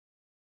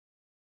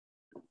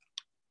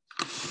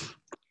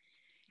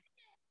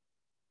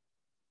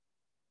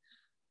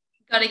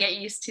Gotta get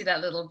used to that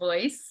little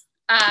voice.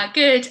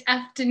 Good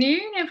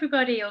afternoon,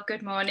 everybody, or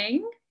good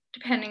morning,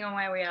 depending on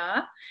where we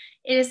are.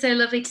 It is so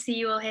lovely to see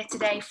you all here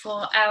today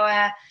for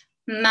our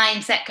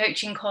mindset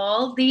coaching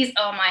call. These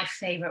are my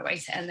favorite way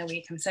to end the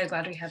week. I'm so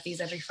glad we have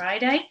these every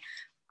Friday.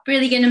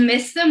 Really going to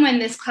miss them when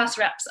this class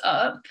wraps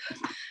up.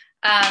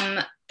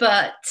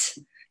 But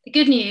the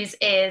good news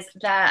is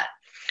that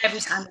every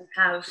time we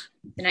have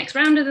the next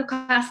round of the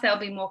class, there'll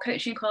be more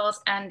coaching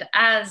calls. And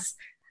as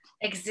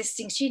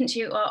existing students,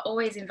 you are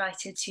always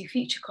invited to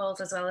future calls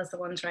as well as the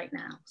ones right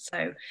now.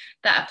 So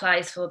that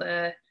applies for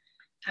the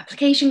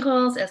application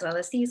calls as well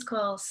as these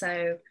calls.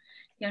 So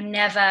you're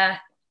never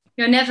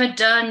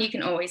done. You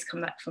can always come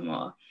back for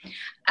more.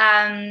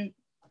 A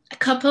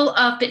couple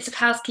of bits of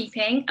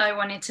housekeeping I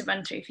wanted to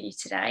run through for you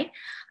today.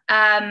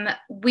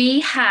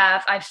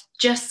 I've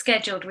just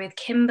scheduled with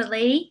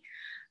Kimberly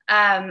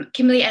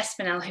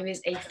Espinel, who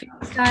is a food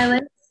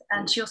stylist.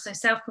 And she also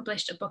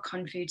self-published a book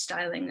on food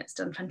styling that's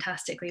done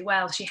fantastically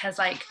well. She has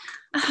like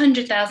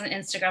 100,000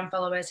 Instagram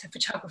followers. Her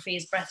photography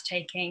is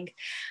breathtaking.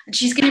 And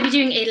she's going to be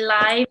doing a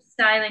live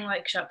styling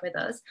workshop with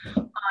us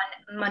on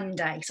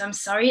Monday. So I'm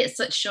sorry it's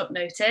such short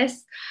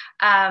notice.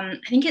 I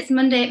think it's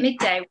Monday at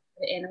midday.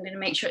 I'm going to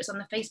make sure it's on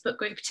the Facebook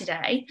group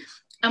today.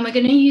 And we're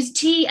going to use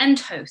tea and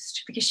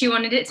toast because she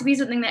wanted it to be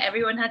something that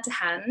everyone had to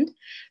hand.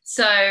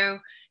 So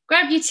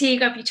grab your tea,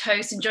 grab your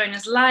toast, and join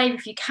us live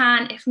if you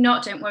can. If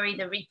not, don't worry,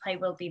 the replay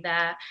will be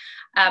there.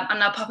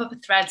 And I'll pop up a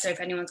thread, so if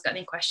anyone's got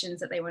any questions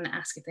that they want to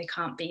ask if they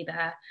can't be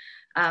there,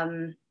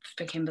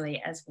 for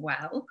Kimberly as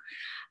well.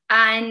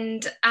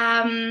 And did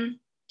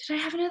I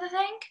have another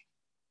thing?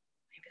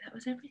 Maybe that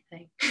was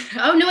everything.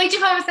 Oh, no, I do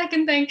have a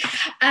second thing.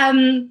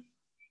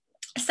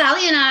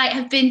 Sally and I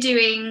have been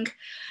doing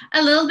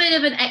a little bit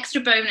of an extra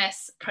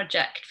bonus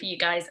project for you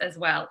guys as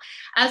well.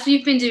 As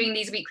we've been doing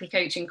these weekly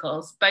coaching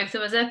calls, both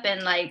of us have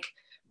been like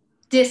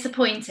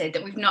disappointed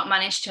that we've not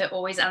managed to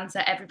always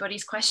answer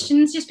everybody's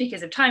questions just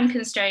because of time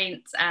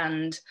constraints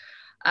and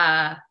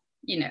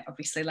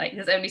obviously like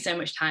there's only so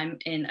much time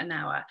in an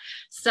hour.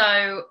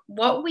 So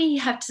what we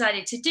have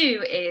decided to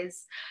do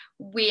is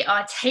we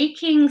are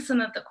taking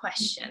some of the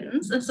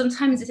questions, and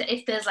sometimes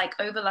if there's like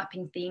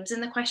overlapping themes in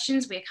the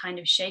questions, we're kind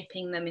of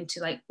shaping them into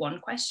like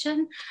one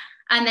question.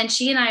 And then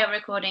she and I are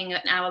recording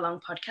an hour-long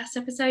podcast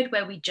episode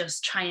where we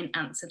just try and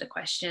answer the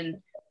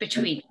question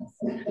between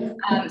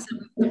us. So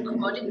we've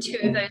recorded 2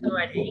 of those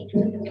already.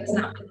 We're going to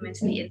start putting them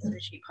into the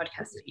Insta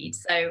podcast feed.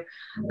 So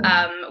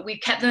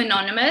we've kept them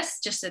anonymous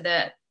just so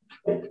that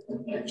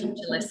future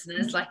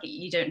listeners, like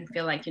you don't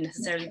feel like you're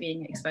necessarily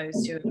being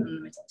exposed to an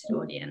unlimited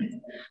audience.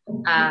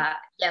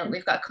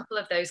 We've got a couple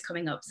of those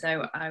coming up,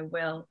 so I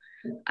will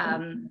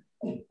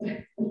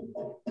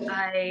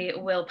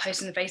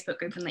post in the Facebook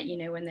group and let you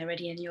know when they're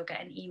ready, and you'll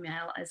get an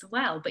email as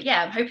well. But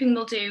yeah, I'm hoping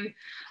we'll do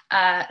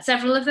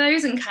several of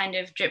those and kind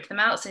of drip them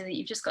out so that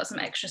you've just got some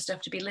extra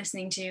stuff to be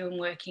listening to and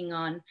working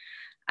on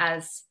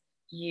as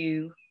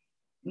you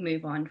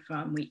move on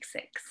from week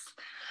 6.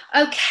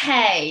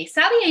 Okay,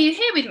 Sally, are you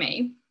here with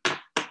me?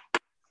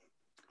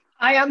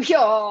 I am here.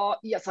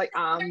 Yes, I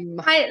am.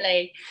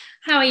 Quietly.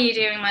 How are you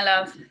doing, my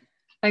love?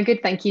 I'm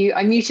good, thank you.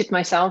 I muted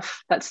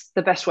myself. That's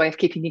the best way of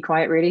keeping me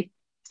quiet, really.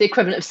 It's the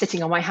equivalent of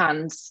sitting on my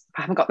hands. If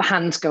I haven't got the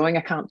hands going,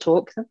 I can't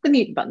talk. The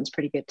mute button's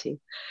pretty good too.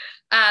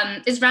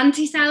 Is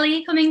Ranty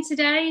Sally coming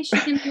today? Is she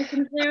going to make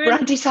an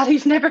appearance? Ranty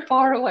Sally's never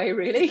far away,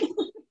 really.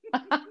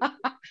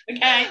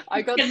 Okay.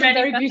 I got some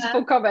very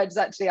beautiful comments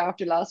actually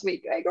after last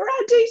week going,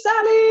 Ranty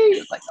Sally!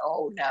 It's like,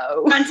 oh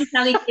no. Ranty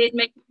Sally did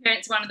make an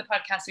appearance in one of the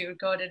podcasts we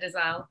recorded as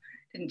well,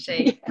 didn't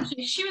she? Yeah.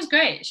 She was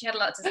great. She had a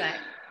lot to say.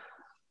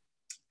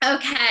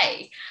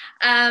 Okay.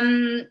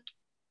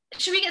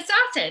 Should we get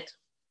started?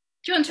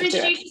 Do you want to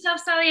introduce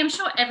yourself, Sally? I'm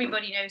sure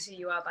everybody knows who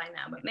you are by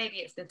now, but maybe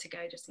it's good to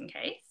go just in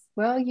case.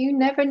 Well, you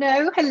never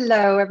know.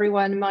 Hello,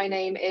 everyone. My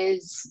name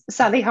is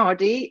Sally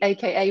Hardy,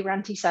 aka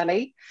Ranty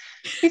Sally,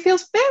 who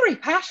feels very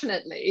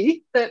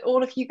passionately that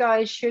all of you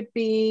guys should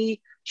be.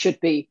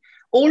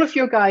 All of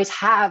your guys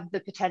have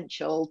the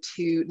potential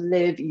to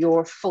live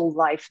your full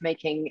life,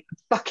 making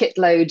bucket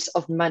loads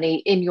of money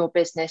in your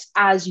business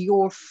as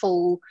your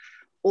full,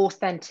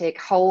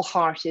 authentic,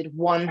 wholehearted,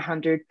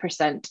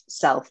 100%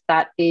 self.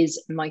 That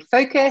is my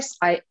focus.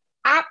 I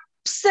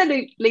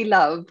absolutely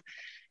love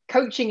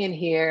coaching in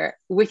here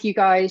with you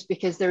guys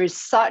because there is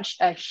such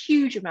a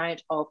huge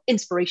amount of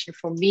inspiration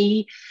for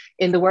me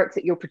in the work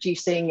that you're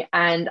producing,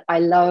 and I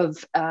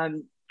love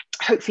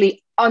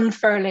hopefully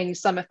unfurling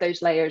some of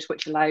those layers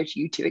which allows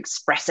you to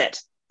express it.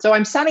 So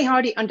I'm Sally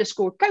Hardy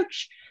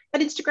 _coach at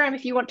Instagram.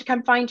 If you want to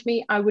come find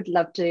me, I would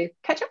love to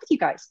catch up with you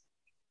guys.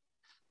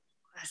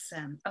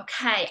 Awesome.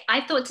 Okay,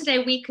 I thought today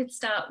we could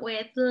start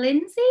with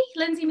Lindsay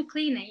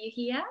McLean. Are you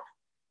here?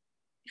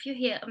 If you're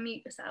here,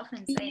 unmute yourself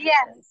and say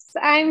yes,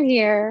 hello. I'm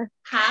here.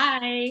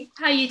 Hi,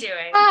 how are you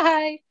doing?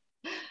 Hi,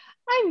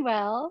 I'm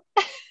well.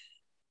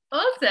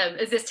 Awesome.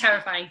 Is this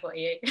terrifying for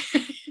you?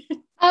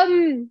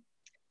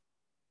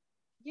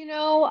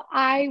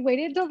 I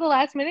waited till the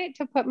last minute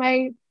to put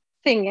my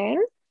thing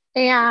in,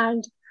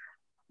 and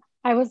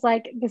I was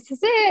like, this is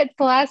it,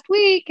 the last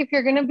week. If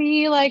you're going to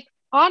be like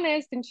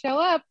honest and show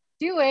up,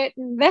 do it.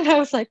 And then I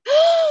was like,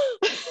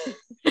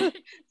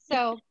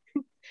 so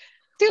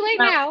too late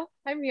Well, now.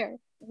 I'm here.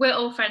 we're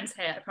all friends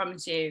here, I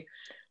promise you.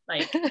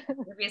 Like,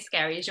 it'll be as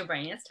scary as your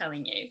brain is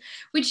telling you.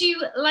 Would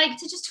you like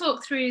to just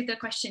talk through the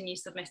question you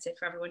submitted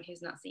for everyone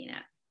who's not seen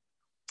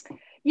it?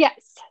 Yes.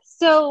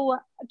 So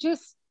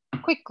just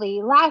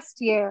quickly,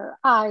 last year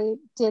I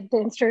did the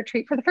Insta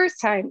retreat for the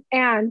first time,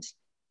 and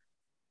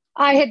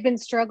I had been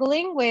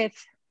struggling with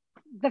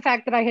the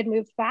fact that I had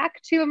moved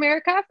back to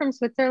America from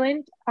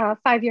Switzerland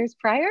 5 years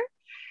prior.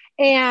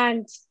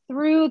 And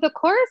through the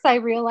course, I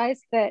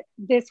realized that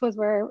this was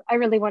where I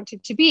really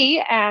wanted to be.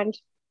 And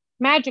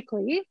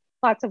magically,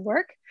 lots of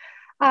work.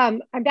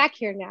 I'm back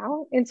here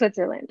now in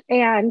Switzerland.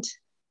 And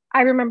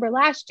I remember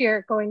last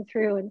year going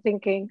through and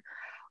thinking,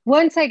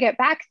 once I get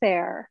back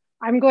there,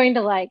 I'm going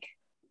to like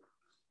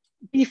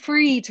be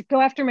free to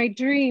go after my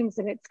dreams,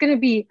 and it's going to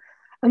be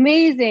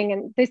amazing.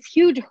 And this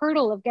huge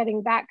hurdle of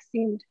getting back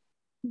seemed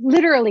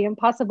literally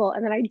impossible.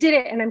 And then I did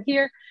it, and I'm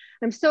here.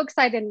 I'm so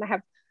excited, and I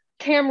have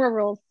camera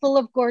rolls full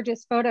of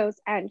gorgeous photos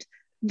and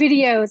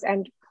videos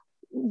and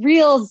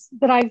reels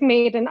that I've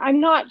made, and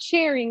I'm not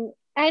sharing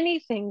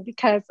anything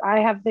because I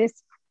have this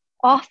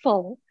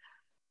awful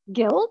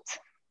guilt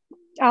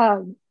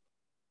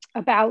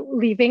about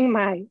leaving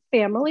my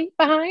family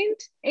behind,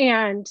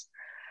 and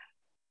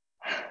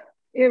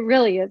it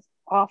really is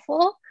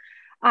awful.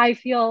 I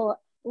feel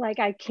like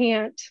I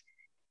can't,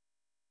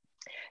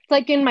 it's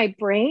like in my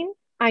brain,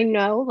 I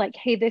know like,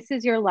 hey, this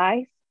is your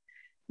life.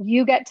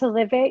 You get to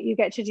live it. You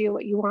get to do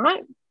what you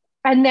want.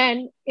 And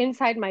then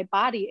inside my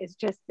body is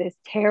just this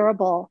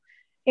terrible,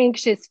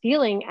 anxious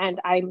feeling, and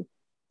I'm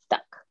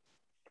stuck.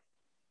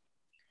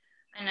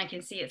 And I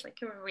can see it's like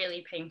a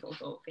really painful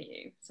thought for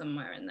you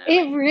somewhere in there.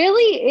 It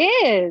really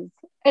is.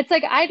 It's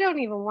like, I don't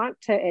even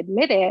want to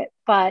admit it,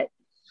 but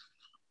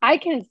I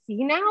can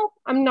see now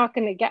I'm not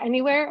going to get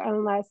anywhere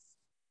unless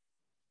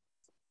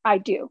I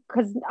do.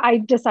 Because I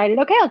decided,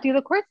 okay, I'll do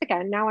the course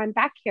again. Now I'm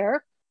back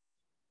here.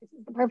 This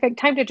is the perfect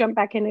time to jump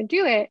back in and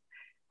do it.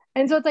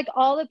 And so it's like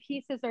all the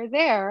pieces are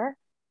there,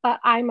 but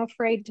I'm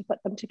afraid to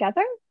put them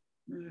together.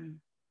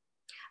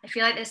 I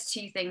feel like there's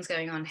two things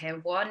going on here.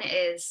 One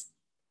is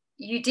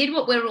you did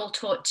what we're all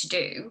taught to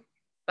do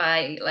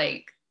by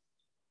like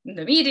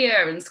the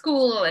media and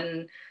school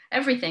and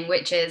everything,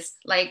 which is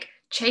like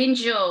change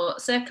your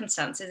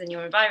circumstances and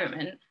your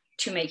environment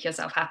to make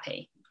yourself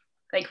happy.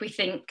 Like we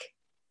think,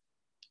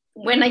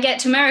 when I get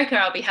to America,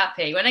 I'll be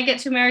happy. When I get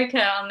to America,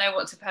 I'll know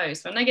what to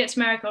post. When I get to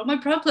America, all my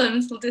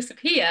problems will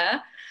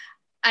disappear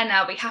and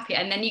I'll be happy.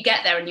 And then you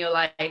get there and you're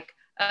like,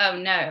 oh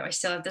no, I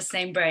still have the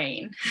same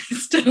brain. I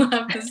still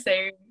have the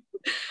same,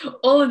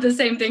 all of the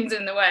same things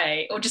in the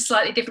way, or just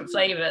slightly different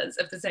flavors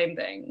of the same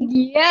thing.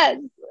 Yes.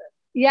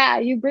 Yeah,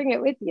 you bring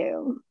it with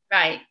you.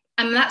 Right.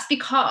 And that's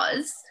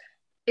because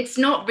it's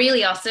not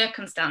really our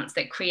circumstance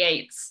that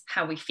creates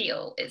how we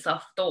feel. It's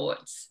our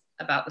thoughts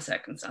about the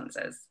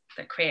circumstances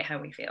that create how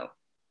we feel.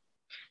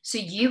 So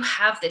you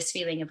have this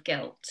feeling of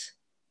guilt.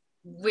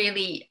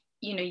 Really,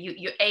 you know,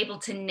 you're able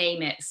to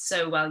name it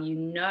so well, you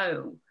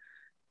know,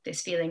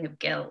 this feeling of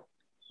guilt.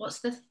 What's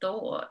the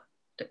thought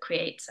that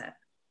creates it?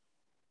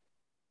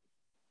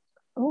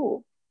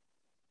 Oh,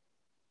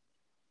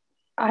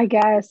 I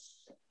guess.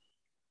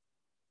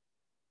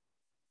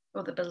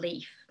 Or the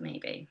belief,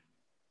 maybe.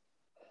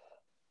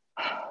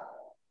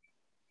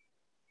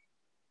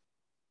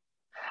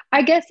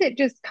 I guess it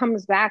just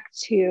comes back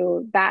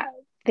to that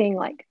thing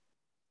like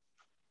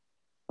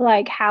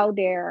how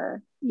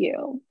dare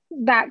you?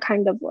 That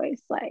kind of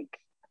voice, like,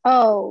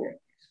 oh,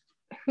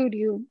 who do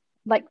you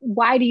like?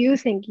 Why do you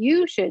think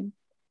you should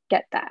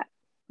get that?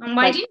 And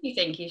why do you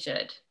think you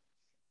should?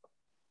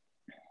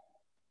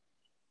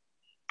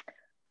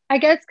 I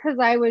guess because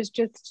I was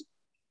just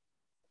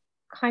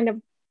kind of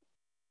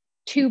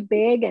too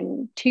big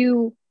and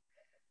too,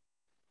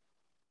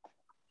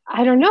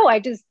 I don't know, I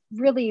just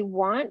really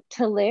want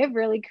to live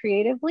really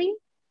creatively.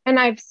 And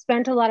I've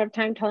spent a lot of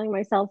time telling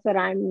myself that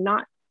I'm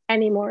not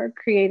any more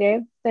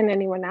creative than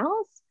anyone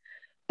else.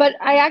 But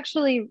I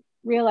actually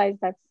realized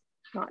that's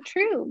not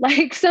true.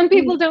 Like some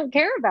people don't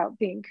care about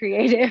being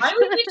creative. Why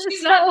would you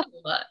choose that?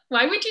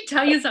 Why would you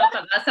tell yourself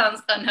that? That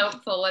sounds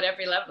unhelpful at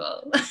every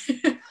level.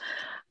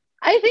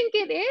 I think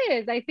it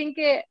is. I think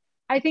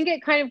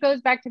it kind of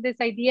goes back to this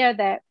idea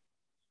that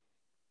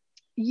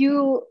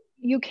you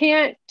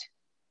can't,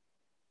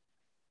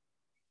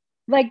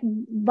 like,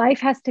 life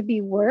has to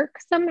be work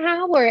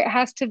somehow, or it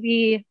has to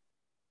be,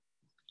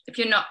 if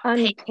you're not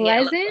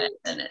unpleasant,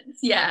 then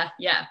yeah,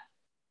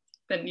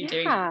 then you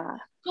do. Oh,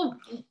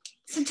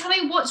 so tell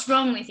me, what's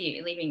wrong with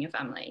you leaving your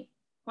family?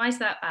 Why is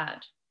that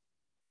bad?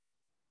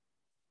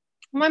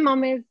 My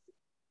mom is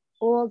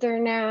older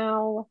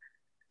now,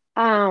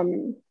 but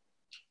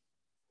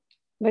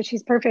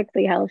she's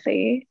perfectly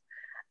healthy.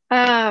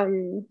 I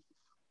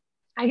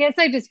guess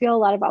I just feel a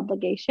lot of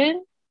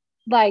obligation,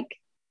 like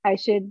I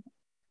should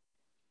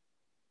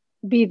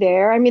be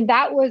there. I mean,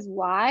 that was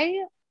why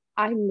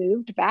I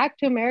moved back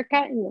to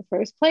America in the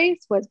first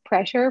place, was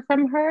pressure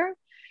from her.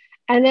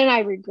 And then I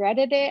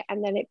regretted it.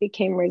 And then it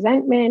became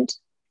resentment.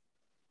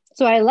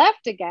 So I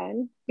left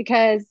again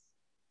because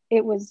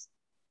it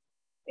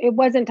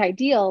wasn't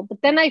ideal,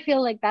 but then I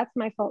feel like that's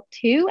my fault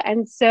too.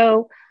 And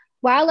so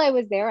while I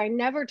was there, I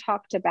never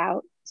talked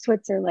about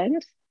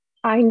Switzerland.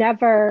 I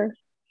never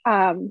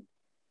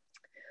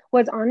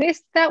was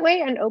honest that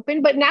way and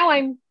open, but now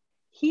I'm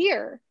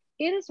here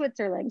in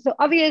Switzerland. So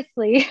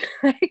obviously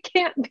I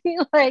can't be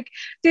like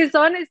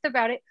dishonest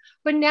about it,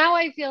 but now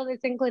I feel this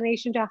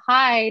inclination to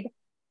hide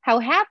how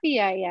happy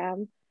I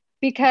am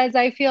because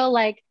I feel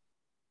like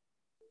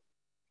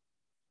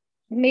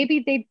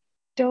maybe they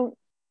don't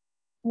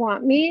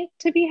want me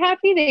to be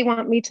happy. They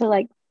want me to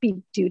like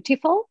be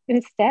dutiful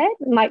instead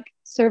and like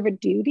serve a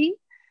duty.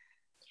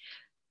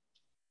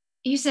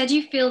 You said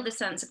you feel the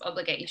sense of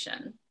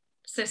obligation.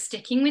 So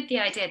sticking with the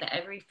idea that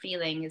every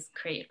feeling is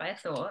created by a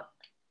thought,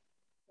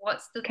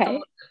 what's the thought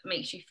that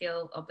makes you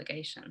feel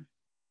obligation?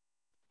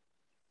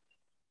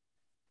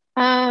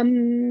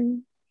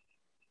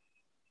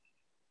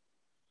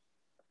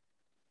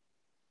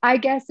 I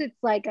guess it's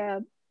like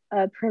a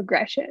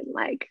progression.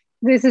 Like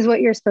this is what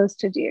you're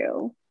supposed to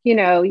do. You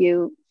know,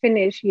 you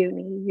finish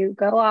uni, you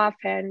go off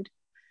and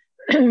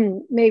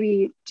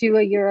maybe do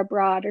a year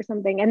abroad or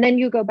something, and then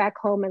you go back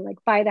home and like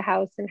buy the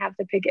house and have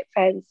the picket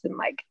fence, and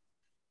like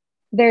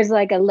there's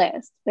like a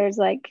list. There's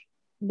like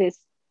this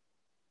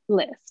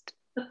list.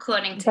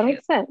 According to Does that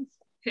make sense?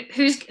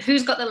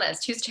 Who's got the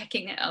list? Who's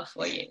checking it off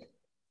for you?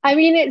 I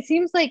mean, it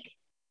seems like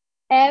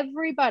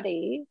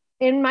everybody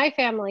in my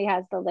family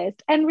has the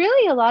list, and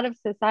really a lot of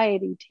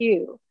society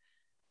too.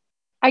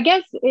 I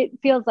guess it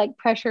feels like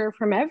pressure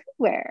from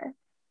everywhere.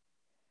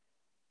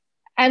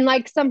 And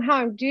like somehow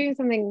I'm doing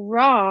something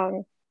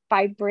wrong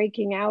by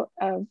breaking out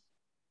of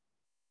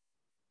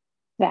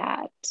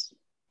that.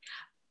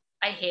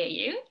 I hear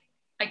you.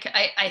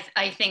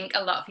 I think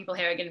a lot of people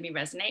here are going to be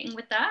resonating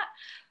with that.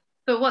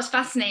 But what's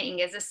fascinating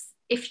is this,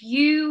 if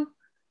you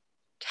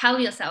tell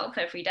yourself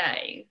every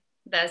day,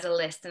 there's a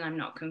list and I'm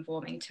not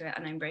conforming to it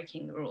and I'm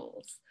breaking the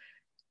rules,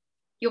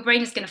 your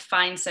brain is going to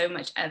find so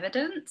much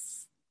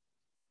evidence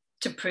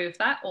to prove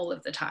that all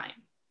of the time.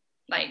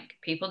 Like,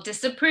 people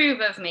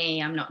disapprove of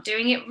me, I'm not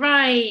doing it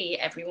right,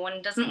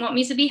 everyone doesn't want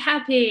me to be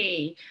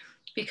happy,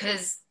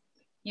 because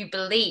you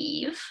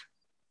believe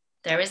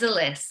there is a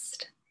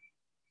list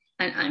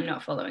and I'm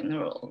not following the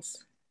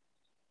rules.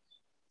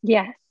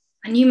 Yes.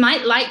 And you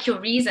might like your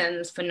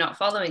reasons for not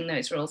following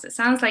those rules. It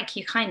sounds like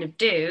you kind of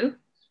do.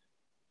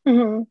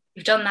 Mm-hmm.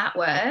 You've done that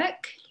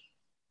work,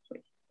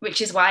 which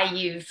is why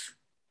you've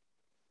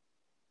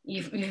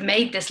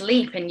made this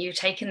leap and you've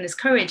taken this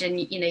courage, and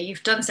you know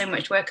you've done so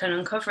much work on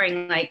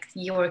uncovering like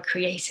you're a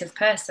creative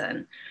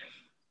person.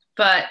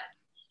 But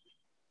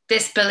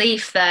this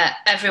belief that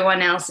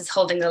everyone else is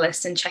holding the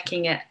list and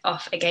checking it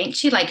off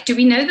against you, like, do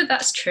we know that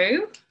that's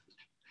true?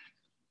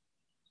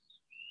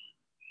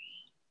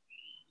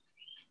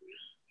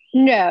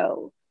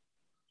 No,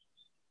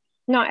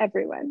 not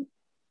everyone.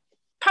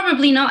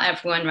 Probably not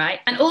everyone,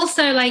 right? And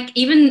also, like,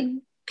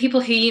 even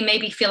people who you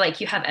maybe feel like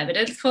you have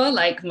evidence for,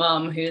 like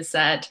mom, who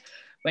said,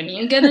 when are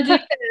you gonna do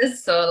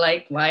this? Or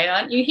like, why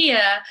aren't you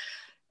here?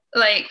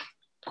 Like,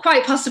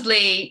 quite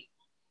possibly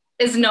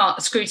is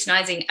not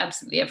scrutinizing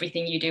absolutely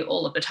everything you do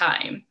all of the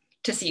time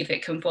to see if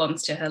it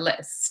conforms to her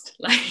list.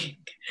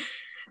 Like,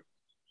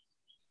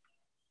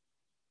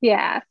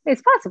 yeah,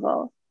 it's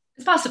possible.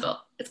 It's possible.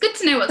 It's good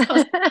to know what's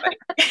possible,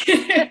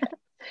 right?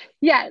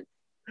 Yes.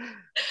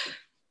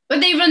 But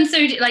they run so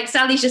deep, like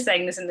Sally's just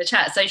saying this in the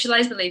chat,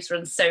 socialized beliefs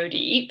run so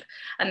deep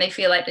and they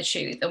feel like the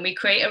truth. And we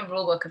create a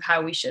rule book of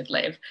how we should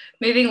live.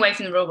 Moving away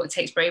from the rule book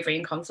takes bravery,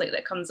 and conflict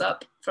that comes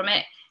up from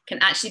it can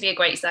actually be a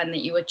great sign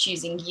that you are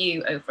choosing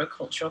you over a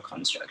cultural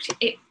construct.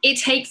 It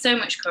takes so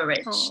much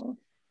courage. Oh.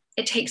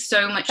 It takes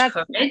so much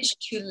courage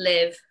to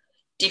live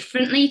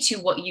differently to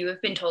what you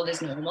have been told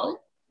is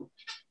normal.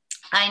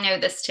 I know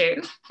this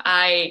too.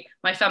 My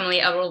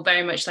family are all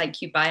very much like,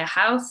 you buy a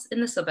house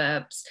in the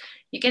suburbs,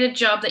 you get a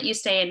job that you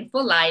stay in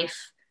for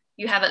life,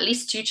 you have at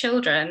least 2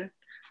 children,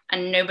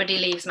 and nobody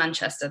leaves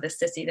Manchester, the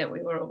city that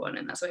we were all born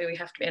in. That's where we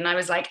have to be. And I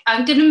was like,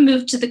 I'm going to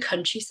move to the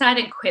countryside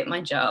and quit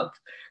my job.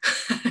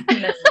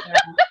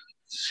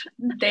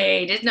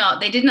 They did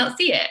not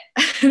see it.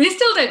 They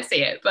still don't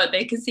see it, but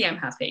they can see I'm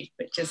happy,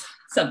 which is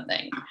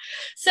something.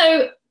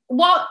 So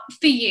what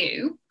for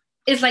you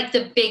is like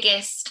the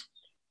biggest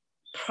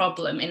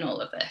problem in all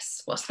of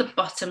this? What's the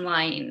bottom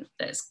line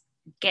that's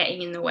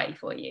getting in the way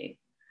for you?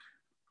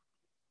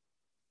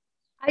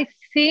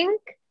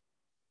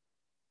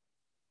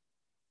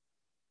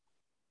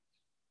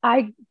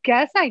 I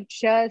guess I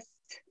just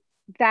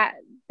that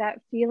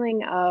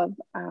feeling of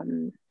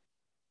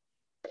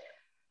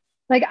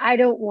like, I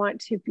don't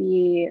want to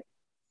be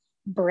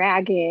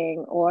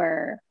bragging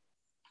or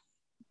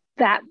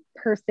that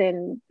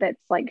person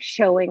that's like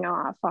showing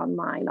off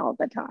online all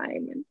the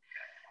time, and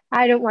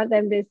I don't want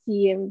them to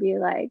see and be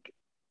like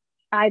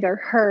either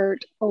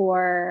hurt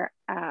or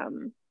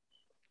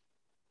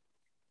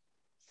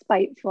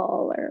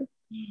spiteful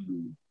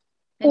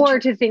or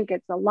to think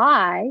it's a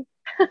lie.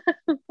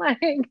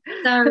 Like,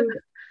 so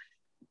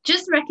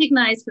just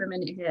recognize for a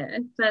minute here,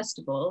 first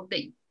of all,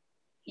 that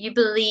you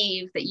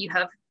believe that you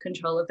have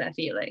control of their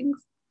feelings.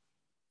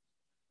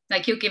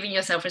 Like you're giving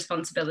yourself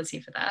responsibility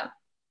for that.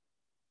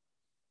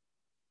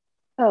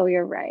 Oh,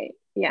 you're right.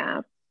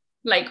 Yeah.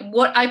 Like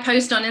what I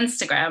post on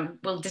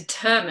Instagram will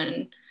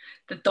determine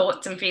the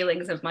thoughts and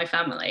feelings of my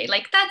family.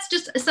 Like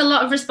it's a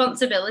lot of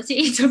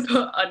responsibility to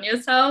put on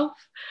yourself.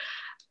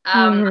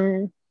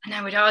 And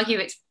I would argue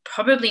it's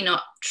probably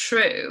not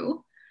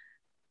true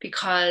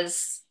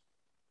because,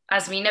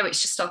 as we know,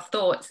 it's just our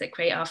thoughts that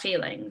create our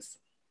feelings.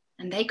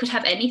 And they could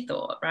have any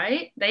thought,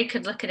 right? They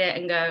could look at it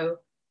and go,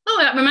 oh,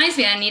 that reminds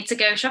me, I need to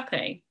go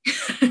shopping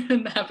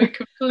and have a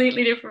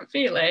completely different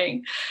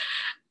feeling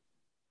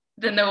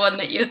than the one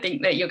that you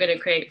think that you're going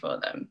to create for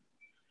them.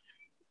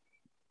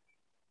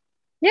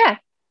 Yeah,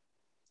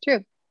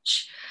 true.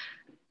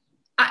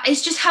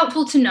 It's just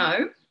helpful to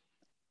know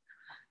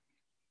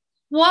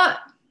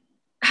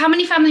how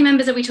many family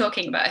members are we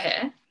talking about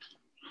here?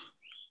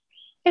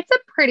 It's a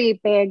pretty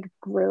big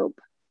group.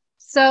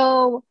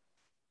 So,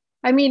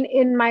 I mean,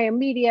 in my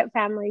immediate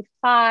family,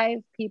 5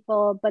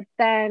 people, but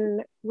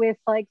then with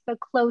like the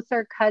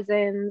closer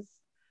cousins,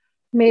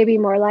 maybe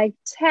more like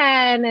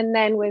 10. And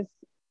then with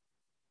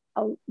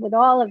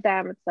all of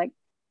them, it's like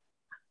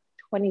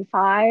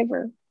 25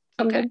 or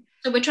something. Okay.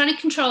 So we're trying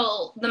to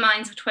control the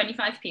minds of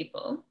 25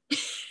 people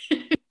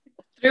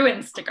through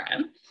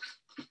Instagram.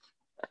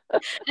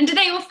 And do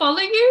they all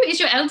follow you? Is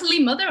your elderly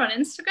mother on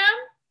Instagram?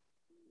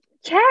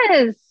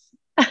 Yes.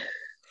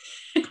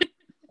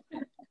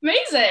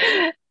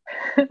 Amazing.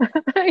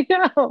 I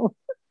know.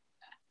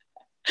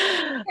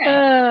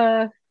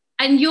 Yeah.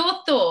 And your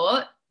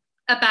thought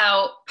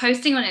about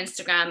posting on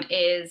Instagram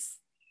is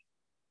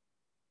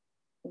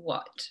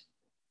what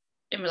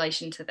in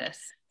relation to this?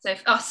 So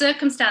if our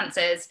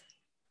circumstances,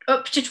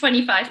 up to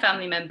 25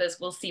 family members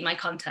will see my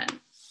content.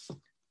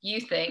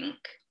 You think?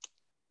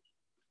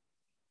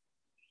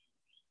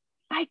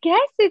 I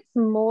guess it's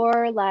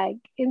more like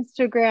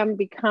Instagram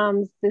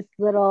becomes this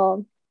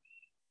little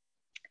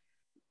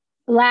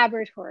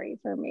laboratory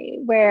for me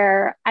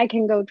where I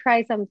can go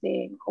try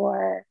something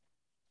or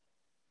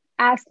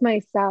ask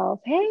myself,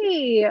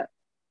 hey,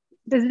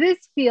 does this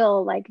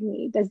feel like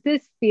me? Does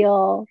this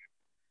feel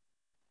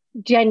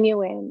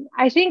genuine?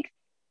 I think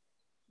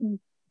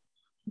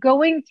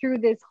going through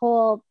this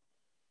whole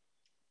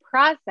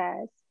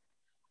process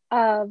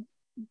of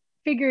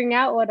figuring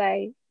out what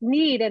I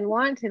need and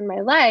want in my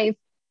life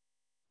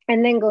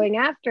and then going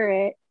after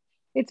it,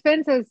 it's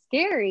been so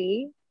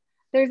scary.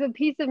 There's a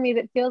piece of me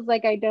that feels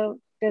like I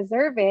don't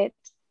deserve it.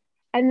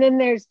 And then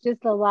there's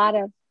just a lot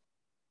of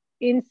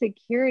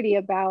insecurity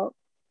about,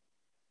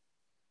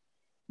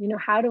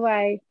 how do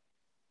I,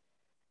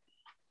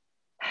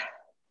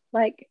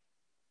 like,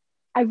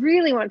 I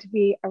really want to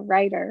be a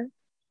writer.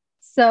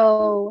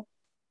 So,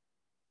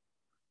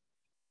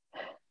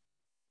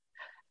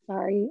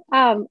 sorry.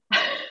 I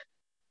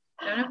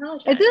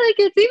feel like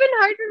it's even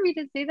hard for me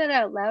to say that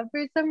out loud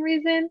for some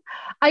reason.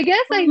 I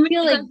guess I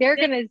feel like they're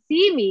going to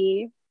see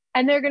me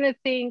and they're going to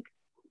think,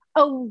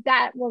 oh,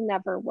 that will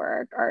never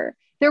work. Or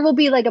there will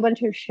be like a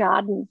bunch of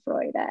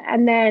schadenfreude.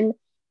 And then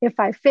if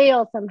I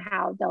fail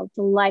somehow, they'll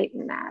delight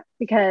in that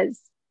because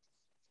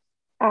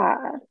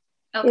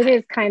it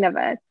is kind of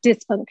a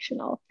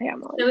dysfunctional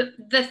family. So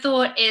the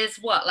thought is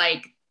what?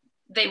 Like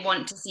they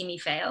want to see me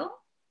fail?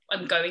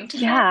 I'm going to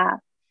fail? Yeah.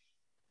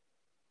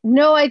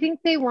 No, I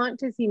think they want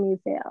to see me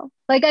fail.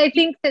 Like, I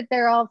think that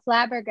they're all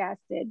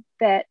flabbergasted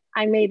that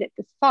I made it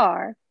this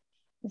far.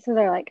 So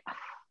they're like, oh.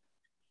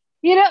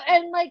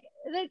 And like,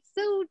 that's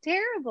so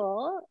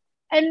terrible.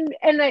 And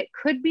it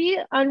could be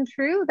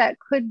untrue. That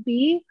could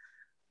be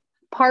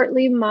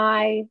partly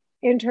my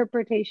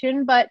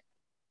interpretation, but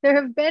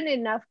there have been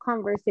enough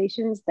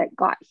conversations that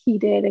got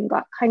heated and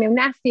got kind of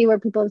nasty where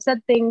people have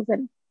said things.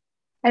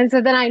 And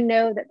so then I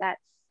know that that's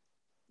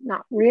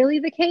not really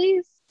the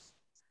case.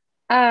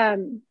 Yeah,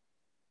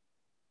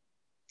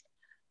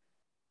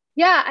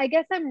 I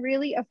guess I'm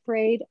really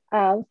afraid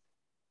of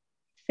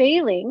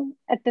failing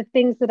at the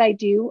things that I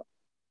do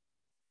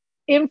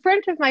in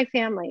front of my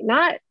family,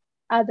 not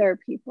other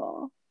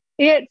people.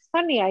 It's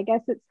funny, I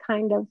guess it's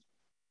kind of,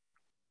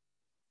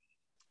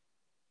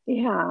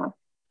 yeah.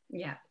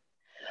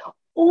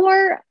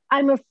 Or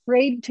I'm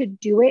afraid to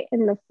do it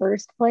in the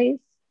first place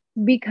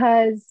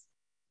because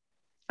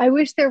I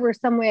wish there were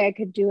some way I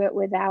could do it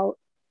without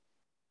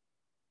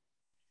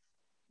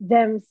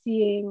them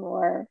seeing,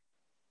 or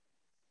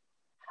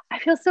I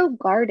feel so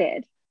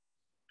guarded.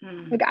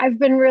 Like I've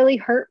been really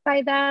hurt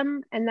by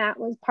them. And that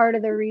was part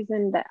of the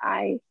reason that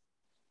I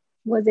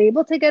was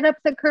able to get up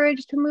the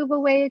courage to move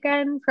away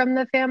again from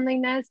the family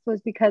nest,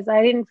 was because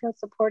I didn't feel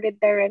supported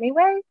there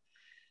anyway.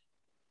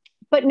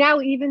 But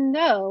now, even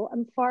though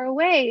I'm far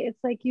away,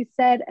 it's like you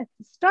said at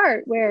the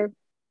start, where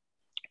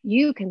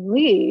you can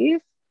leave,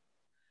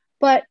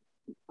 but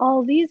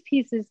all these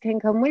pieces can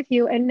come with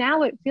you. And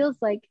now it feels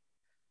like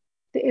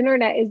the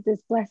internet is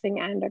this blessing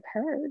and a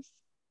curse.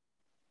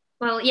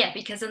 Well, yeah,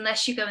 because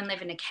unless you go and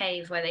live in a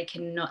cave where they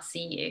cannot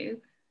see you,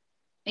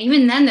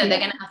 even then, though, they're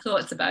going to have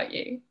thoughts about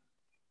you,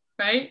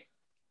 right?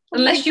 Oh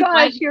unless my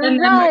gosh, you're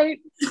right.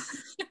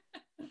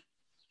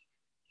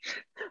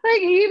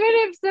 Like, even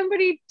if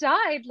somebody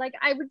died, like,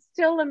 I would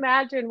still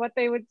imagine what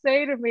they would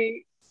say to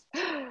me.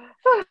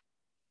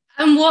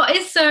 And what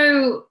is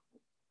so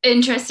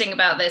interesting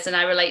about this, and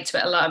I relate to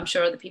it a lot, I'm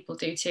sure other people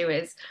do too,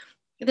 is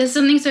there's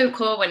something so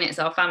core when it's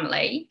our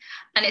family.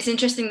 And it's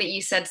interesting that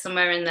you said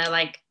somewhere in there,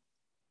 like,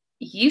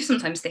 you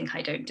sometimes think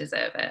I don't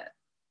deserve it.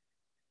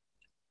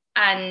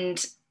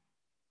 And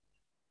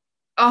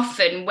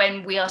often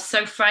when we are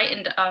so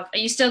frightened of, are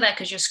you still there?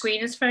 Because your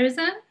screen is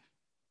frozen.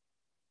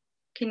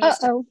 Can you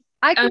Uh-oh,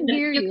 I oh, can no,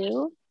 hear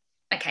you.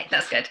 Okay,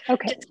 that's good.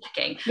 Okay. Just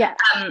checking. Yeah.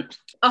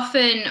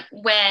 Often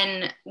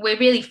when we're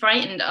really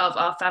frightened of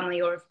our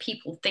family or of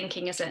people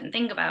thinking a certain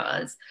thing about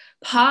us,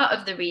 part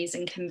of the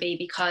reason can be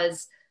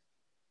because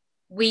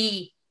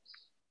we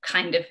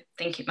kind of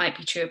think it might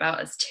be true about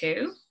us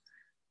too,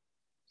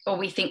 or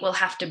we think we'll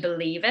have to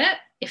believe it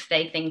if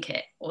they think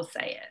it or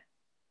say it.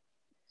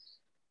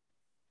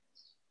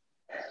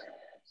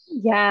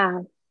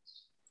 Yeah.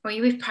 Well,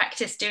 you've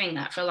practiced doing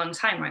that for a long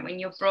time, right? When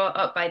you're brought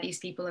up by these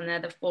people and they're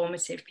the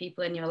formative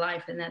people in your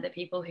life and they're the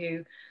people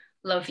who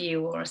love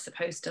you or are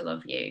supposed to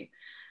love you,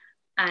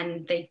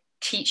 and they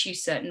teach you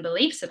certain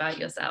beliefs about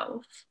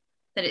yourself,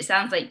 that it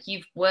sounds like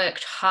you've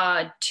worked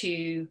hard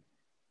to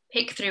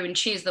pick through and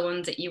choose the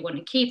ones that you want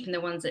to keep and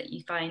the ones that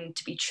you find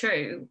to be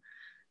true.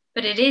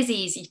 But it is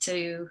easy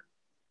to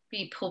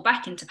be pulled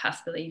back into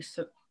past beliefs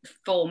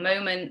for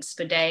moments,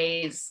 for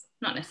days,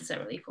 not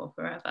necessarily for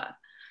forever.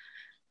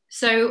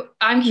 So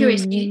I'm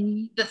curious,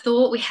 the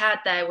thought we had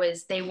there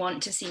was they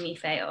want to see me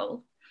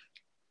fail.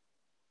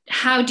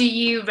 How do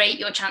you rate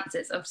your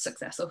chances of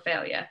success or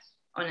failure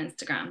on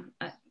Instagram,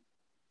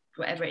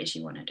 whatever it is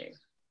you want to do?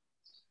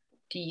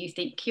 Do you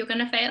think you're going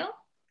to fail?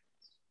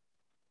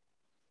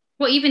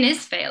 What even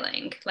is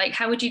failing? Like,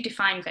 how would you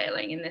define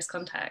failing in this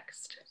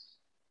context?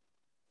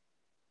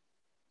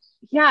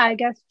 Yeah, I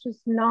guess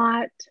just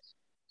not.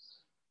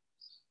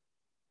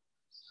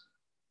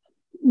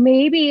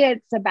 Maybe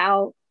it's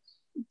about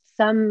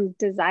some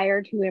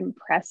desire to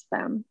impress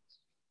them.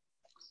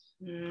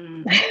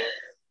 You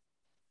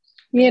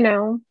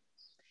know,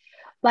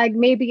 like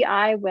maybe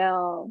I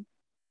will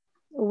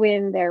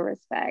win their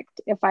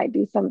respect if I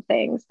do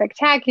something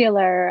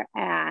spectacular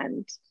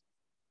and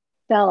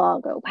they'll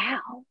all go,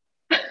 wow.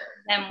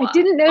 I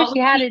didn't know she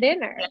had it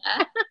in her.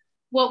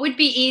 What would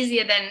be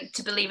easier than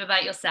to believe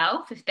about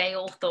yourself if they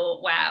all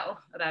thought, wow,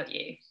 about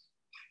you?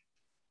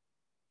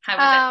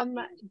 How would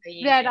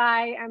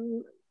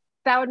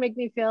that would make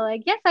me feel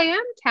like, yes, I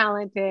am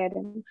talented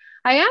and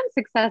I am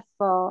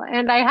successful.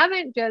 And I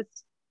haven't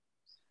just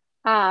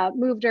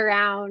moved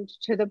around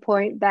to the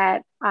point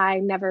that I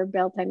never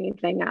built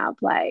anything up.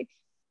 Like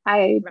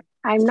I'm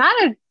not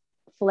a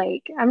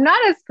flake. I'm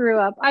not a screw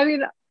up. I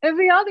mean, it'd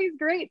be all these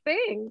great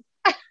things.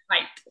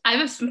 Right. I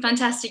have some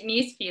fantastic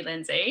news for you,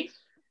 Lindsay.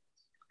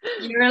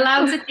 You're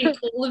allowed to think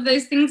all of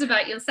those things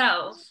about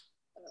yourself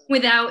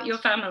without your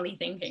family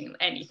thinking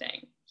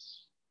anything.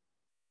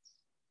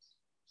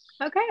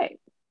 Okay.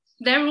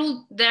 They're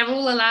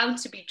all allowed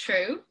to be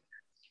true,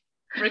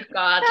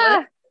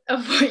 regardless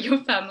of what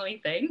your family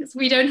thinks.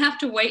 We don't have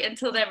to wait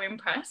until they're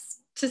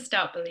impressed to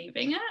start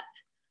believing it.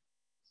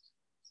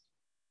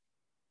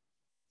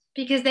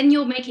 Because then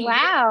you're making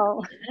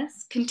your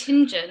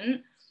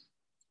contingent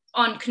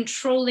on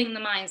controlling the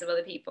minds of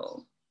other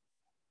people.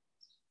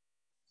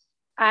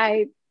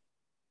 I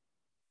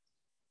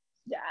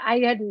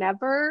had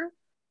never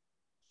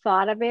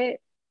thought of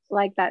it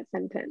like that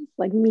sentence,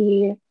 like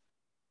me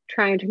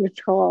trying to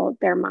control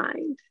their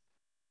mind.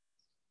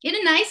 In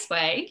a nice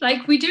way,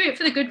 like we do it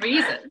for the good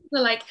reason.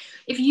 We're like,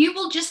 if you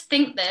will just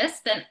think this,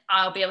 then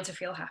I'll be able to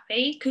feel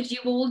happy. Because you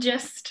will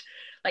just,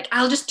 like,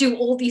 I'll just do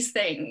all these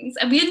things.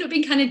 And we end up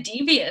being kind of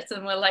devious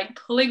and we're like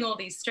pulling all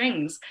these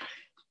strings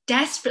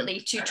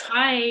desperately to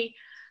try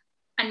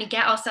and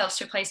get ourselves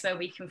to a place where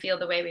we can feel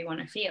the way we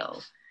want to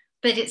feel.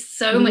 But it's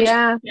so much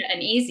easier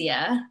and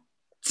easier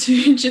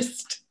to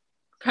just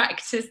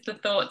practice the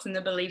thoughts and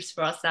the beliefs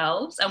for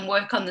ourselves and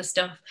work on the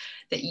stuff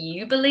that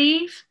you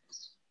believe,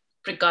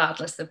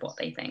 regardless of what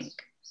they think.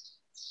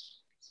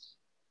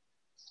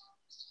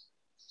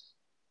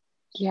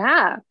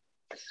 Yeah.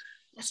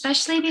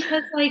 Especially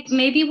because, like,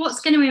 maybe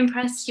what's going to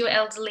impress your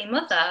elderly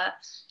mother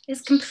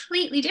is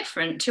completely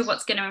different to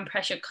what's going to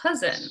impress your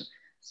cousin,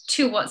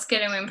 to what's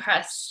going to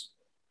impress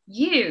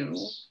you.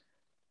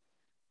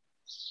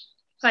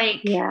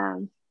 Like, yeah,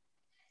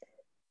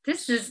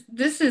 this is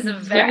a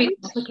very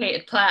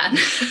complicated plan.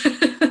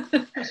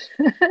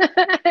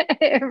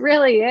 It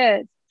really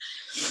is.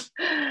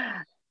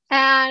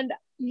 And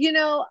you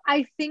know,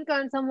 I think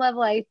on some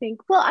level, I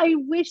think, well, I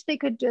wish they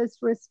could just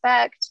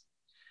respect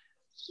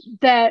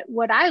that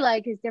what I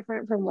like is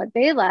different from what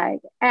they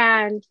like.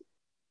 And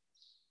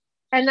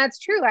that's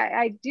true.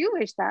 I do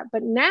wish that.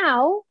 But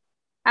now,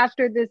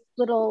 after this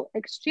little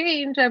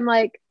exchange, I'm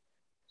like,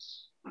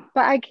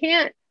 but I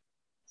can't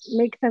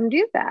make them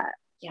do that.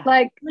 Yeah.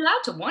 Like, you're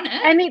allowed to want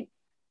it.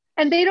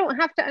 And they don't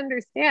have to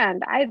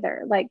understand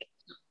either. Like,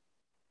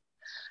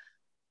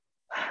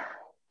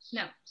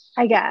 no.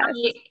 I guess.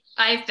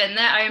 I've been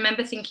there. I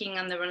remember thinking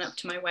on the run up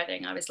to my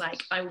wedding, I was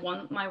like, I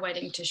want my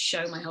wedding to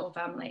show my whole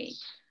family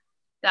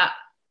that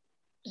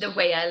the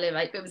way I live,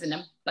 it was in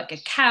a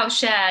cow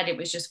shed. It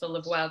was just full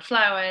of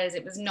wildflowers.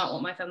 It was not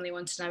what my family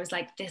wanted. And I was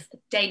like, this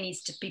day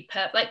needs to be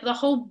like the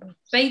whole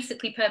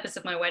basically purpose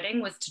of my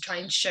wedding was to try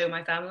and show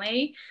my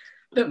family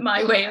that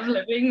my way of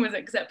living was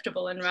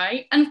acceptable and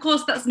right. And of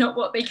course, that's not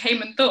what they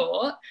came and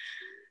thought.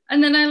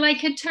 And then I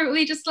had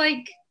totally just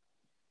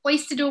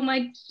wasted all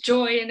my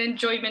joy and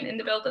enjoyment in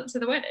the build up to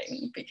the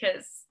wedding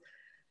because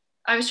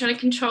I was trying to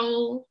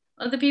control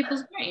other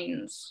people's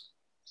brains.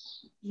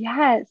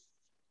 Yes.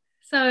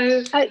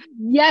 So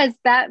yes,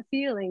 that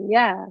feeling.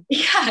 Yeah.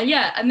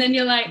 Yeah. And then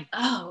you're like,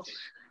 oh,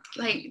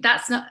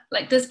 that's not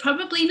there's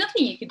probably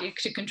nothing you can do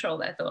to control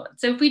their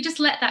thoughts. So if we just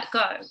let that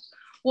go,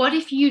 what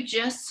if you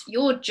just,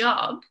 your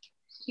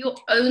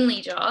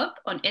only job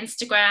on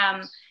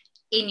Instagram,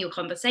 in your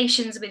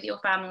conversations with your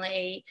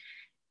family,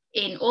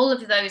 in all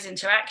of those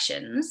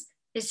interactions,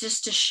 is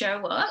just to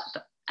show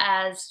up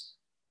as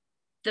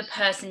the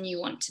person you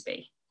want to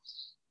be,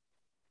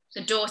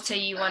 the daughter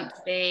you want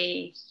to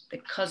be, the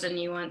cousin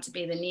you want to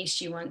be, the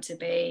niece you want to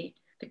be,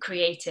 the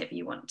creative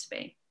you want to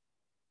be.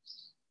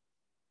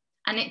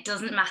 And it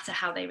doesn't matter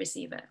how they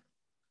receive it.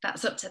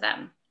 That's up to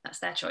them. That's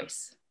their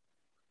choice.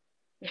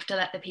 We have to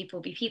let the people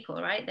be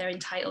people, right? They're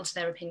entitled to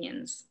their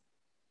opinions.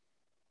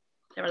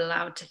 They're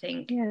allowed to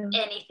think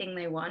anything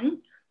they want.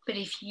 But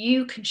if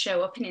you can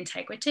show up in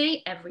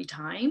integrity every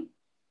time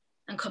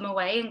and come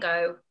away and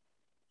go,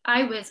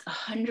 I was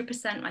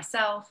 100%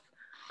 myself,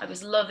 I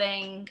was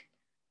loving,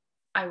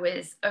 I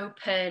was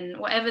open,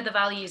 whatever the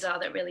values are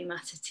that really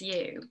matter to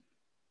you,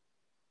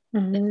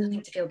 there's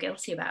nothing to feel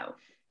guilty about.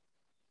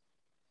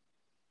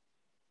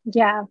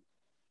 Yeah.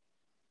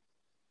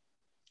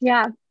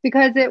 Yeah,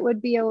 because it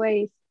would be a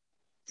waste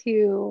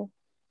to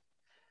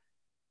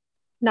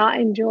not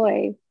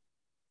enjoy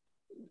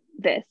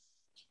this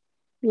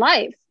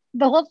life,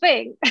 the whole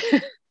thing.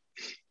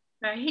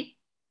 Right?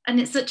 And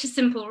it's such a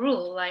simple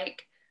rule.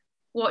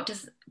 What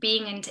does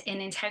being in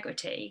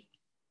integrity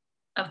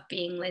of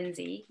being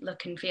Lindsay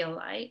look and feel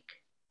like?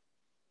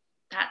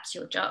 That's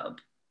your job.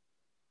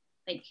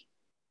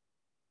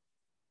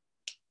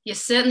 You're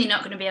certainly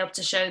not going to be able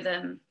to show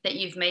them that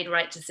you've made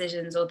right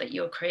decisions or that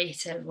you're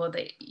creative or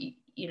that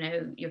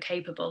you're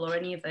capable or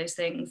any of those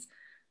things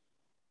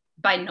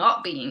by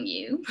not being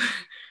you,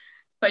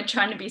 by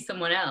trying to be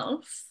someone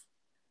else.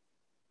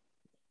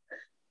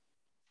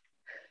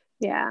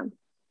 Yeah.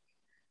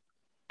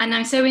 And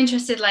I'm so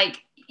interested,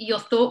 your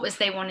thought was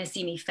they want to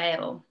see me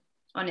fail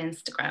on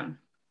Instagram.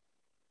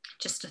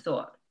 Just a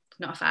thought,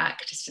 not a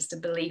fact. It's just a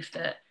belief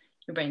that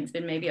your brain's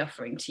been maybe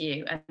offering to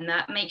you. And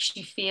that makes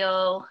you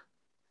feel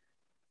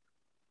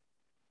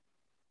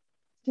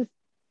just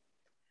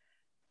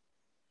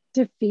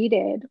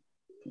defeated.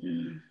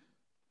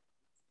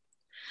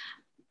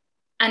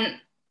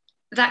 And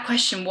that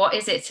question, what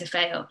is it to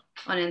fail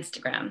on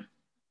Instagram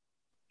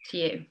to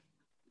you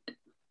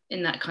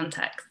in that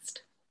context?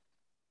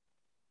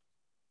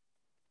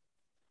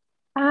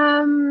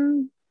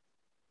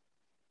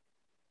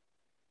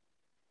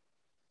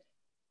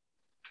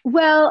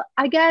 Well,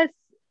 I guess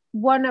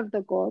one of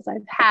the goals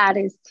I've had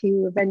is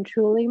to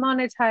eventually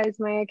monetize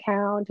my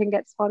account and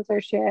get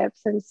sponsorships.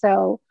 And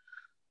so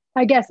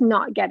I guess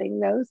not getting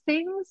those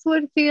things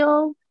would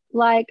feel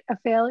like a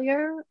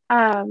failure.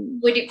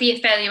 Would it be a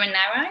failure in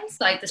their eyes,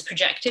 this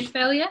projected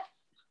failure?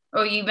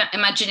 Or are you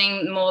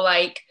imagining more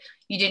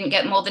you didn't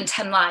get more than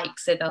 10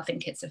 likes, so they'll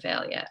think it's a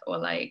failure? Or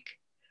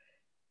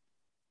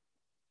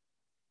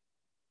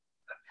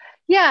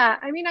Yeah,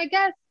 I mean, I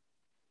guess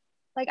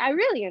I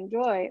really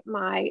enjoy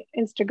my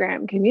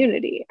Instagram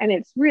community and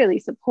it's really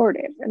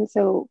supportive. And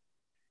so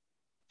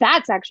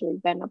that's actually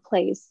been a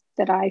place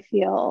that I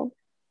feel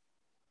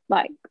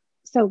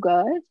so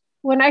good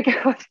when I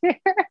go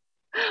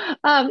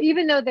there,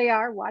 even though they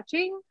are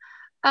watching.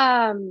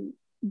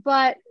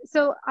 But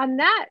so on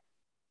that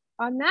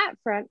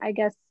front, I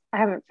guess I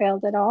haven't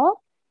failed at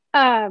all.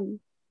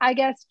 I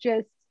guess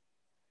just,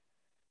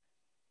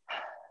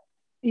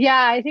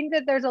 yeah, I think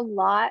that there's a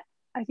lot.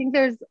 I think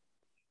there's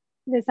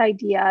this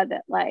idea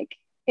that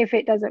if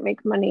it doesn't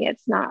make money,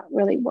 it's not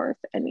really worth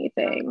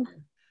anything.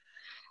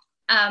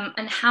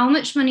 And how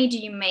much money do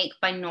you make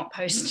by not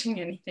posting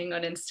anything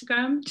on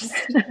Instagram? Is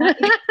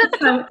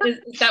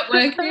that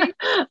working?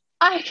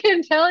 I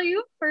can tell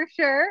you for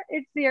sure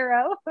it's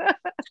 0.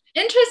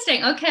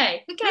 Interesting.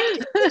 Okay.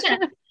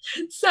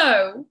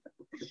 So,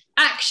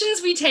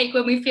 actions we take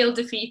when we feel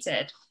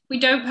defeated. We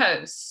don't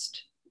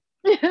post.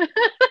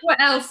 What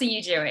else are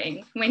you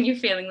doing when you're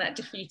feeling that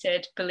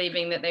defeated,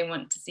 believing that they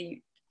want to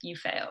see you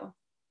fail?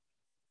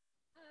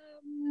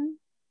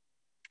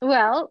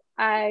 Well,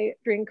 I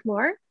drink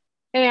more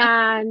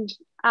and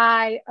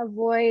I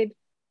avoid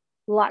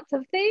lots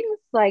of things.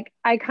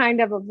 I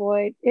kind of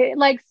avoid it,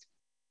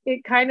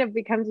 it kind of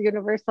becomes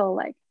universal.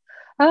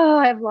 Oh,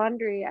 I have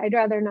laundry, I'd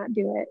rather not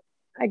do it.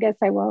 I guess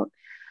I won't.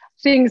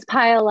 Things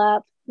pile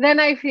up. Then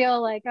I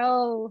feel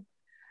oh,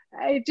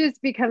 it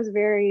just becomes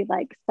very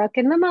stuck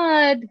in the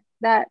mud,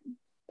 that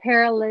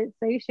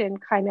paralyzation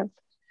kind of.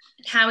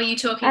 How are you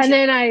talking and to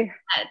then your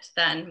head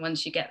then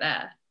once you get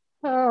there?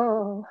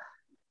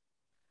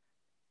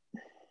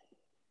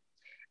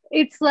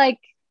 It's like,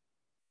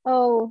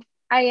 oh,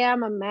 I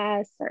am a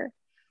mess, or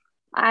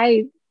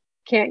I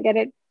can't get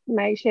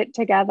my shit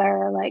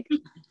together. Like,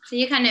 so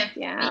you're kind of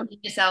beating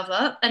yourself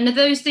up. And are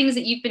those things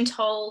that you've been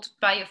told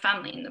by your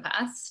family in the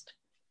past?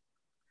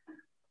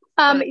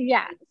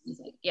 Yes.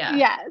 Yeah.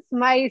 Yes.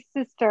 My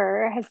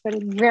sister has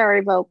been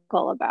very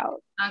vocal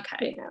about,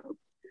 okay.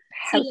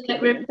 So you're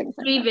like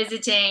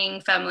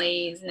revisiting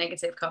family's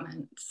negative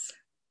comments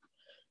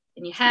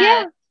in your head.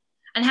 Yeah.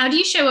 And how do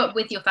you show up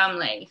with your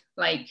family,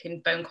 like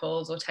in phone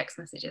calls or text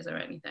messages or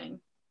anything?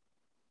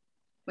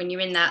 When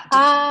you're in that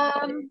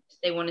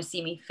they want to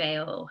see me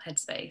fail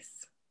headspace.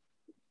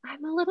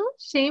 I'm a little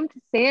ashamed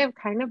to say I've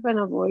kind of been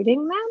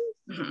avoiding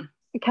them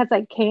because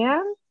I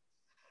can.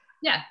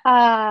 Yeah.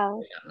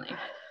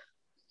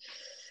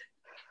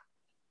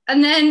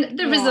 And then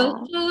the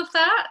result of all of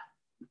that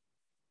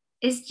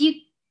is you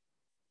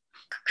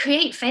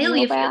create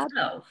failure for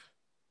yourself.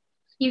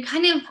 You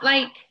kind of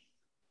like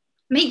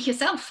make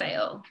yourself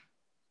fail.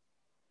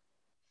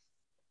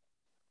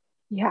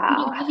 Yeah.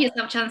 You don't give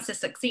yourself a chance to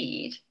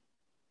succeed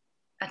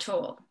at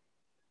all.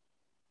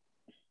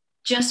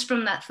 Just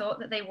from that thought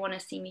that they want to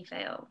see me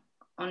fail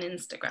on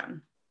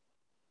Instagram.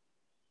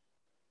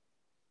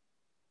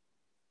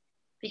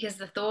 Because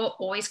the thought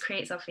always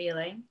creates our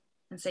feeling.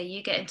 And so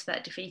you get into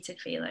that defeated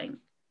feeling.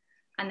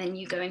 And then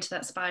you go into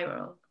that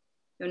spiral.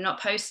 You're not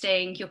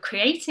posting, you're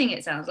creating,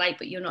 it sounds like,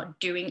 but you're not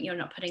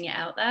putting it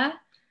out there.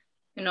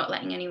 You're not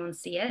letting anyone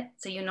see it.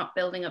 So you're not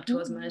building up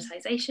towards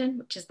monetization,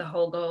 which is the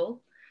whole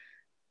goal.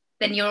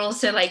 Then you're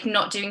also like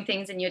not doing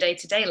things in your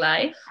day-to-day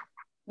life,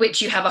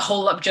 which you have a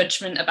whole lot of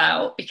judgment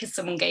about because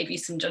someone gave you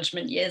some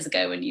judgment years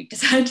ago and you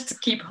decided to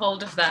keep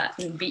hold of that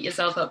and beat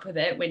yourself up with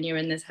it when you're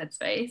in this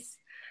headspace.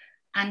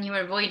 And you're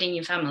avoiding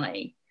your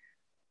family.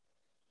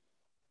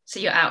 So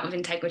you're out of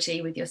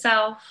integrity with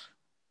yourself.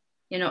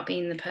 You're not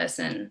being the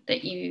person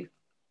that you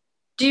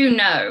do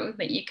know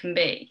that you can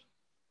be.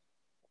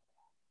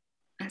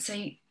 And so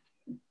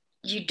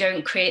you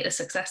don't create the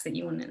success that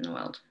you want in the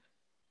world.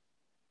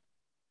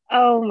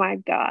 Oh my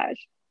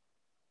gosh.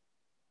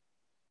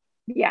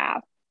 Yeah.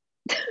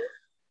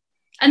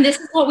 And this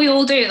is what we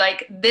all do.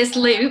 Like this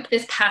loop,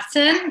 this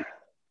pattern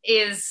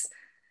is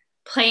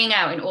playing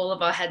out in all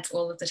of our heads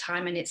all of the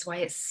time. And it's why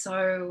it's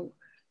so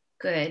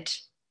good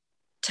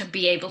to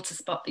be able to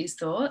spot these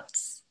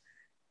thoughts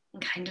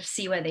and kind of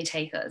see where they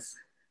take us.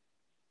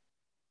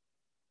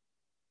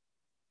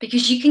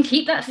 Because you can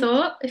keep that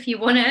thought if you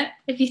want it.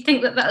 If you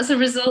think that that's a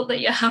result that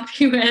you're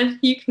happy with,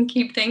 you can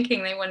keep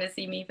thinking they want to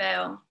see me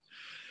fail.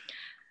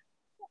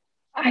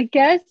 I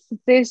guess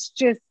this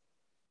just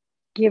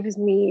gives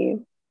me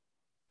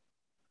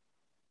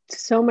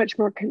so much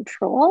more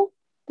control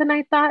than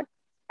I thought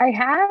I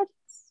had,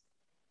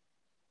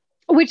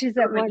 which is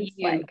at once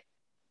like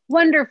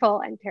wonderful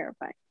and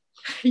terrifying.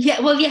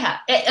 Yeah, well, yeah.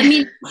 I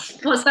mean,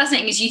 what's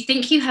fascinating is you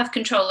think you have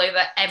control over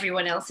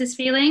everyone else's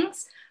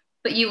feelings,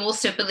 but you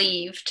also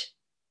believed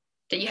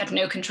that you had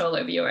no control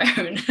over your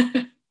own.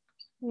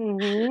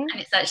 And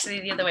it's actually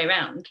the other way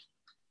around.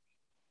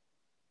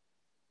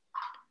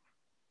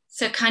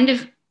 So kind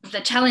of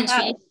the challenge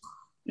for you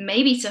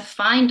maybe to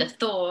find a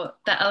thought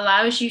that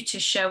allows you to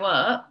show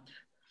up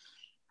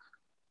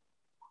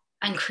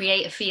and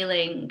create a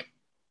feeling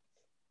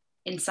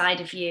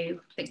inside of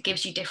you that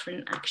gives you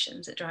different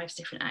actions, that drives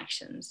different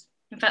actions.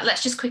 In fact,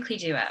 let's just quickly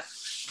do it.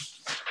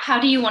 How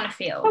do you want to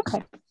feel?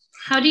 Okay.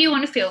 How do you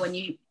want to feel when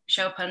you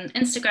show up on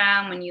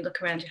Instagram, when you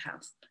look around your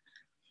house?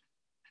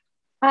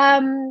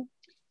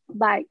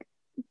 Like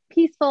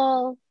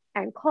peaceful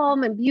and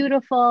calm and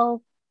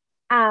beautiful,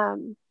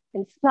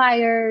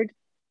 inspired.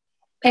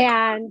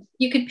 And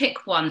you could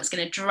pick one that's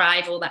going to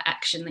drive all that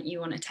action that you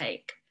want to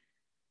take.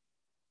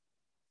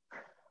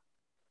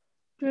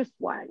 Just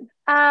one.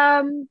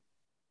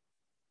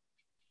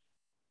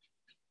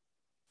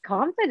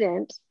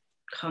 Confident,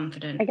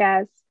 I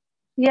guess.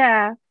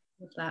 Yeah.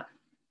 Love that.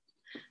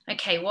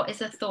 Okay, what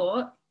is a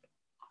thought?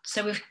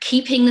 So we're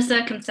keeping the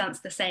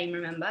circumstance the same,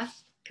 remember?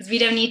 Because we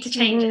don't need to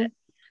change it.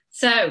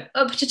 So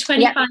up to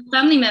 25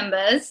 family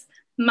members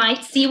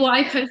might see what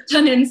I post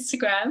on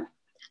Instagram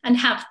and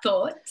have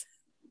thoughts.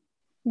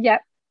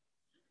 Yep.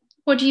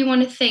 What do you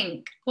want to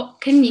think?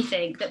 What can you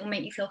think that will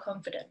make you feel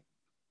confident?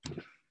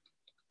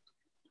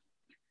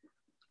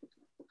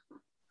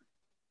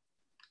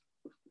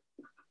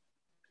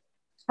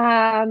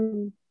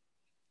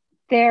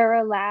 They're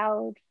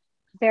allowed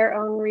their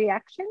own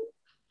reaction,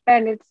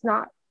 and it's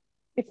not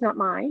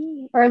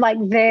mine, or like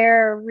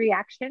their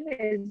reaction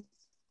is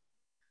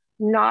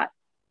not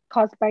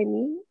caused by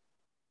me.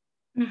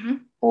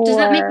 Does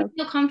that make you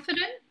feel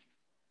confident?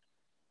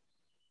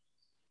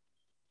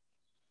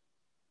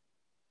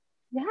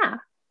 Yeah.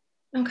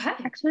 Okay.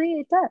 Actually,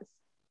 it does.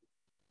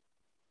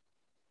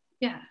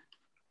 Yeah.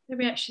 The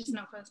reaction is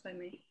not caused by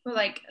me. Well,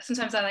 like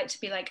sometimes I like to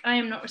be like, I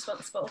am not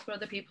responsible for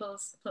other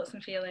people's thoughts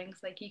and feelings.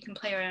 Like you can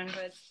play around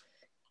with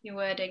your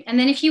wording. And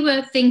then if you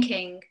were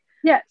thinking,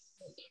 yes,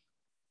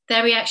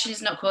 their reaction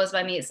is not caused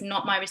by me, it's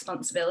not my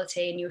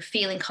responsibility, and you're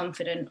feeling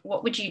confident,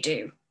 what would you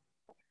do?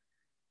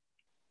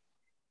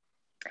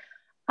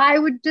 I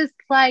would just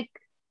like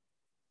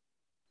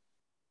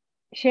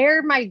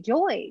share my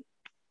joy.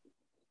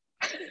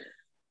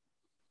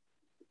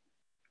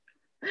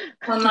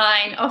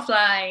 Online,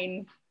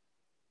 offline?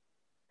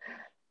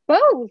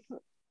 Both.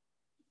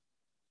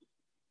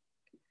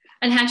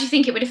 And how do you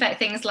think it would affect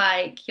things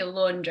like your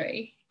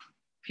laundry?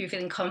 If you're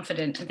feeling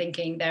confident and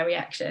thinking their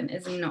reaction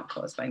is not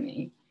caused by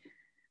me.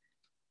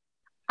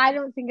 I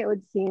don't think it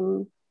would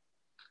seem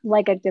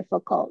like a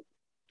difficult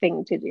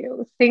thing to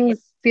do. Things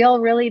feel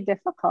really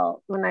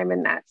difficult when I'm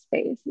in that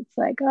space. It's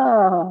like,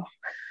 oh.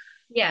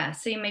 Yeah,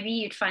 so maybe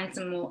you'd find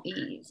some more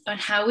ease. And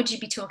how would you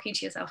be talking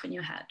to yourself in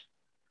your head?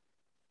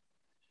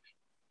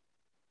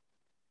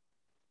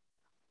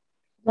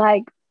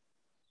 Like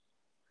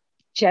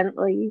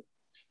gently,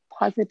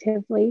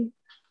 positively,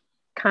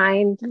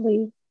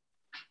 kindly.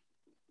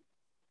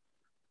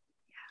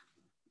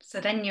 So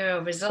then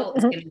your result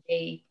is going to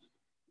be,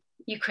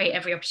 you create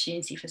every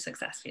opportunity for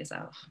success for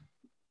yourself.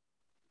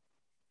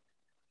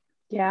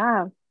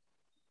 Yeah.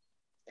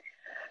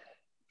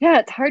 Yeah,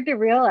 it's hard to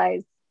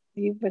realize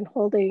you've been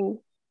holding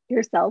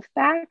yourself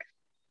back.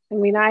 I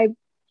mean,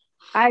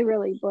 I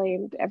really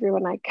blamed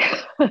everyone I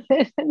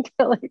could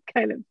until it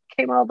kind of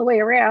came all the way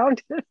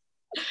around.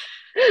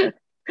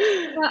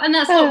 Well, and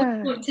that's what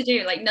we want to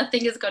do. Like,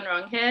 nothing has gone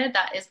wrong here.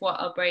 That is what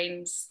our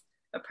brains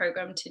are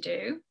programmed to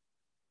do.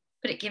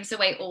 But it gives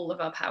away all of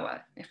our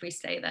power if we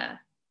stay there,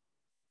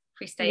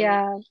 if we stay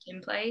in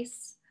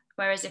place.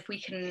 Whereas if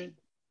we can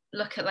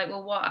look at like,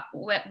 well,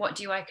 what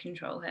do I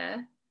control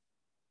here?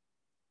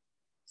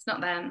 It's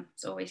not them,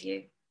 it's always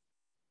you.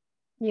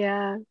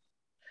 Yeah.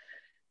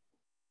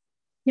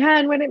 Yeah,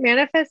 and when it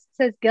manifests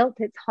as guilt,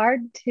 it's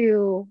hard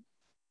to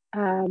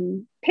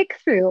pick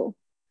through.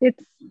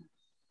 It's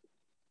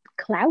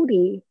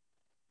cloudy.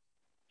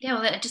 Yeah,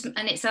 well,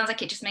 it sounds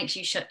like it just makes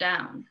you shut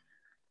down.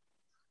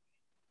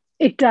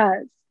 It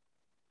does.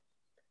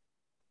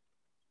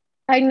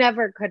 I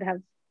never could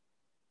have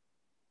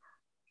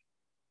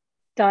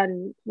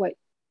done what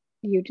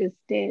you just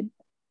did,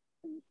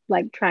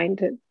 like trying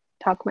to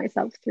talk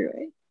myself through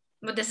it.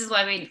 But this is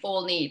why we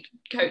all need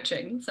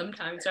coaching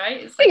sometimes,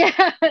 right? It's like,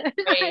 yeah,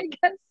 I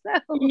guess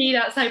so. You need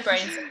outside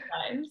brains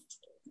sometimes.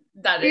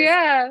 That is,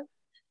 yeah.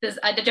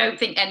 I don't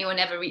think anyone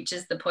ever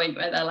reaches the point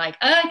where they're like,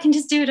 oh, I can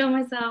just do it all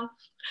myself.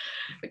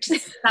 Which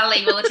is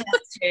Sally will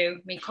attest to,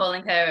 me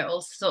calling her at all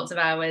sorts of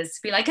hours to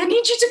be like, I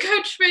need you to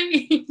coach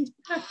me.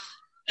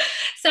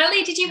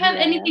 Sally, did you have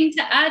anything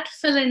to add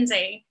for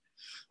Lindsay?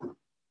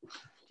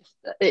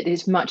 It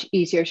is much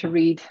easier to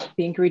read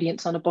the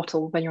ingredients on a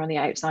bottle when you're on the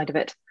outside of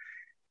it.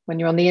 When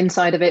you're on the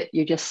inside of it,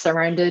 you're just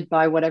surrounded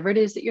by whatever it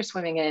is that you're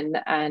swimming in,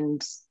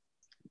 and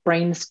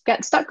brains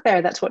get stuck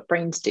there. That's what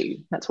brains do.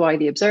 That's why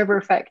the observer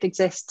effect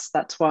exists.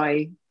 That's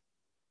why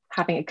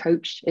having a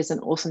coach is an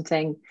awesome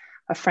thing.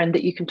 A friend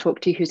that you can talk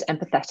to who's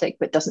empathetic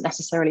but doesn't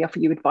necessarily offer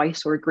you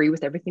advice or agree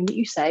with everything that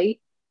you say,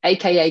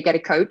 aka get a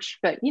coach,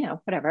 but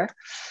whatever.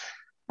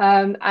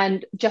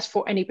 And just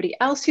for anybody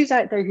else who's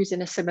out there who's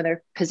in a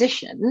similar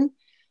position,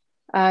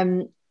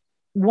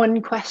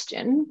 one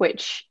question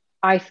which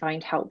I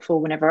find helpful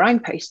whenever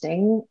I'm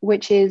posting,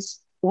 which is,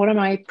 what am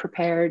I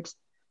prepared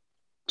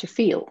to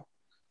feel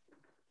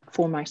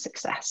for my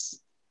success?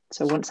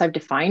 So once I've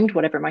defined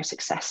whatever my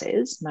success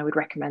is, and I would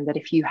recommend that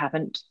if you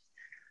haven't,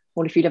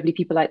 all of you lovely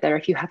people out there,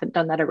 if you haven't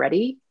done that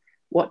already,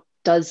 what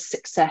does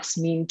success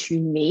mean to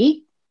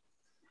me?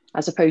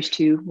 As opposed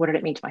to, what did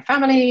it mean to my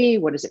family?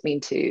 What does it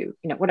mean to,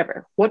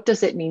 whatever. What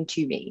does it mean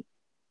to me?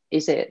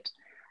 Is it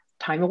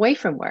time away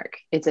from work?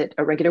 Is it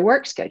a regular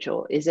work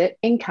schedule? Is it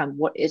income?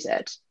 What is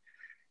it?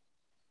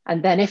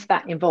 And then if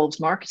that involves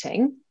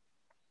marketing,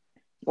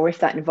 or if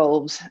that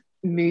involves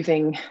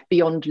moving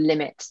beyond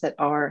limits that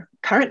are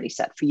currently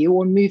set for you,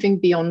 or moving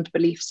beyond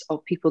beliefs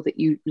of people that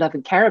you love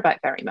and care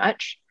about very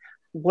much,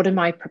 what am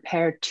I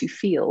prepared to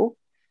feel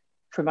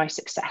for my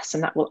success?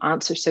 And that will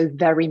answer so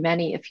very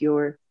many of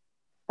your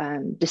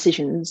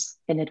decisions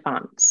in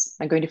advance.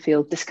 I'm going to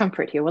feel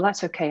discomfort here. Well,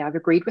 that's okay. I've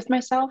agreed with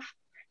myself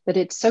that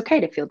it's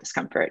okay to feel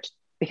discomfort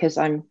because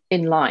I'm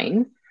in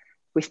line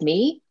with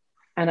me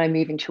and I'm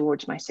moving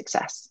towards my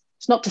success.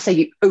 It's not to say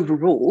you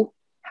overrule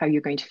how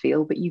you're going to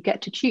feel, but you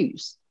get to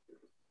choose,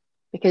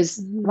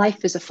 because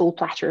life is a full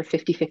platter of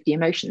 50-50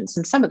 emotions,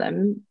 and some of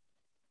them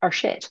are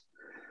shit.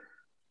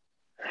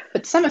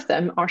 But some of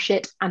them are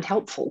shit and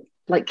helpful,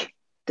 like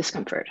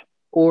discomfort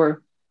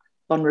or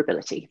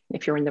vulnerability.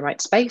 If you're in the right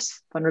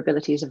space,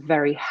 vulnerability is a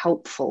very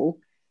helpful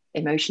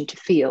emotion to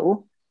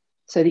feel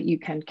so that you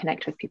can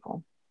connect with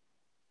people.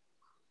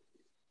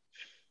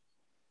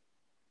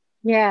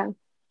 Yeah.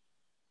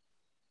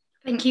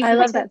 Thank you. I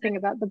love that thing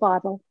about the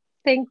bottle.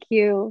 Thank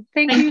you.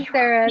 Thank you,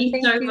 Sarah. Thank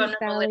you,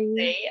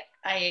 Sally.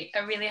 I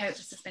really hope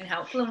this has been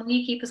helpful, and will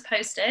you keep us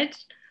posted?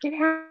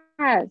 It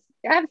has.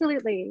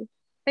 Absolutely.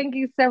 Thank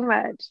you so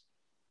much.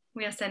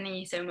 We are sending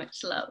you so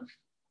much love.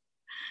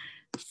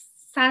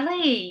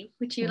 Sally,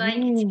 would you like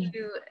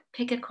to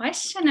pick a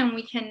question and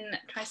we can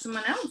try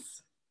someone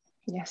else?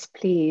 Yes,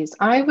 please.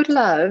 I would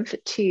love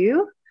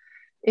to,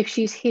 if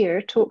she's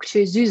here, talk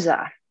to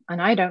Zuza.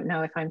 And I don't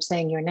know if I'm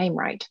saying your name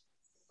right,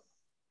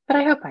 but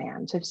I hope I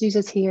am. So if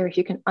Zuza's here, if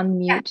you can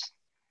unmute.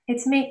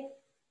 It's me.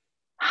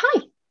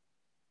 Hi.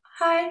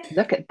 Hi.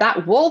 Look at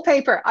that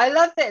wallpaper. I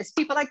love this.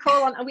 People I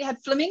call on, and we had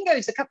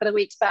flamingos a couple of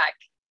weeks back.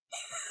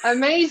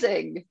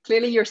 Amazing.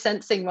 Clearly you're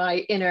sensing my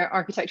inner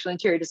architectural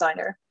interior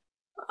designer.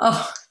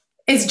 Oh,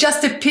 it's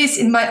just a piece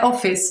in my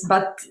office,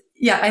 but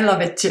yeah, I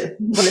love it too.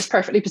 Well, it's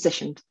perfectly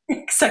positioned.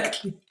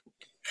 Exactly.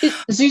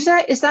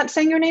 Zuza, is that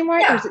saying your name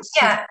right? Yeah, or is it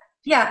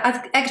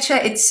yeah.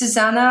 Actually, it's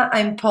Susanna.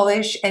 I'm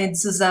Polish, and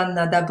it's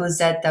Zuzanna, double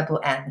Z, double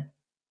N.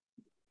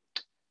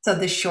 So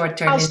the short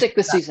term. I'll stick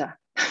with Zuza.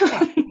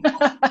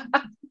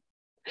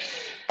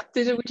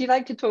 Zuza, would you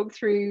like to talk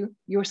through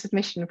your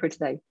submission for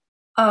today?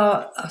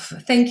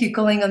 Thank you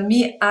calling on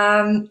me.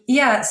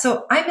 Yeah,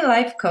 so I'm a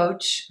life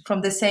coach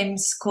from the same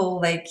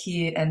school like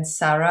you and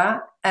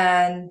Sarah,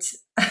 and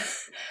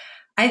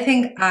I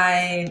think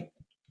I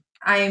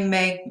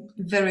make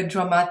very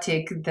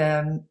dramatic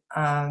the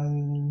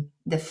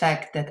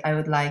fact that I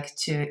would like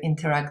to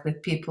interact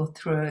with people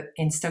through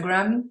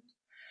Instagram,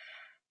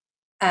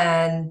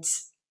 and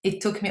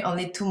it took me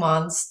only 2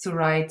 months to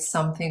write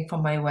something for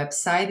my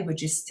website,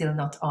 which is still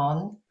not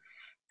on.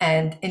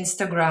 And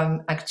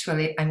Instagram,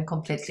 actually, I'm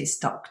completely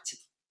stopped.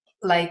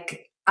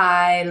 Like,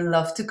 I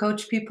love to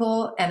coach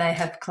people, and I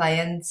have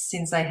clients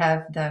since I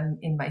have them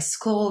in my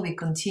school. We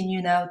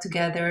continue now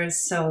together.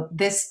 So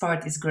this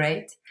part is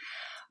great.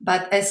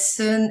 But as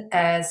soon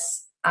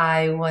as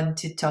I want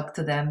to talk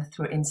to them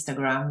through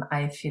Instagram,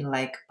 I feel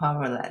like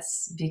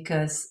powerless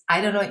because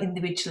I don't know in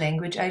which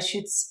language I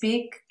should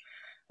speak.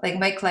 Like,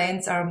 my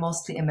clients are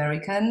mostly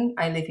American.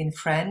 I live in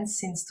France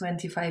since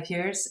 25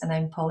 years and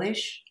I'm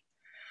Polish.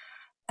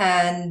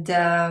 And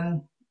I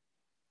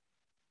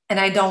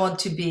don't want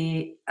to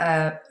be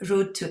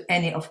rude to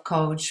any of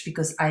coach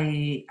because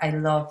I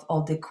love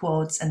all the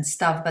quotes and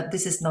stuff, but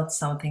this is not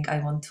something I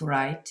want to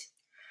write.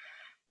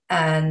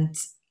 And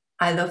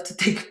I love to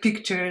take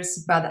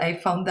pictures, but I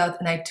found out,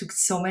 and I took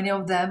so many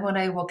of them when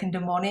I walk in the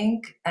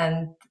morning,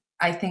 and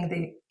I think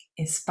they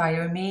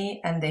inspire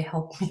me and they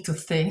help me to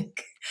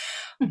think.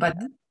 But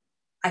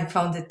I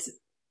found it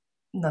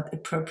not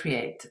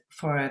appropriate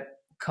for a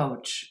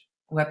coach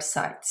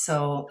website,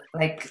 so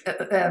like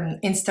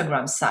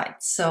Instagram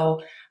site.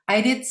 So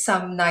I did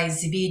some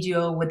nice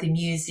video with the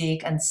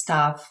music and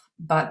stuff,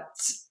 but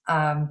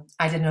I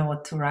don't know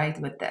what to write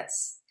with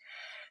this.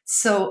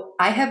 So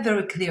I have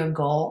very clear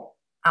goal.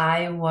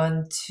 I'm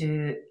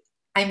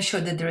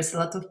sure that there is a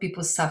lot of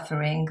people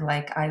suffering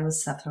like I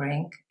was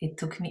suffering. It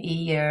took me a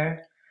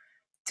year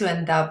to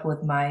end up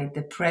with my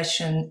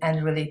depression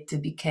and really to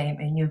become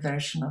a new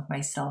version of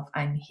myself.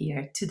 I'm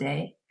here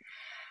today.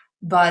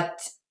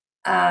 But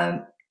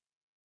I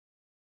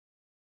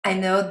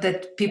know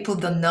that people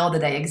don't know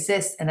that I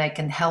exist and I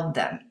can help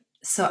them.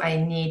 So I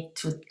need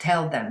to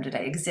tell them that I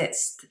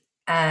exist.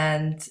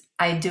 And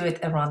I do it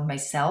around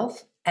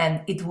myself,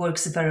 and it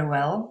works very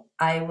well.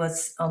 I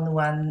was on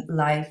one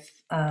live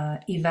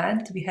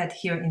event we had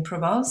here in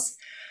Provence,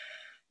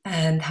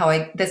 and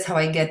that's how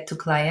I get to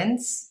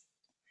clients.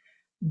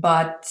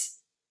 But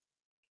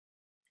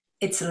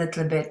it's a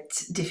little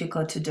bit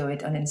difficult to do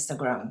it on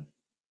Instagram.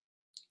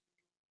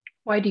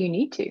 Why do you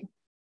need to?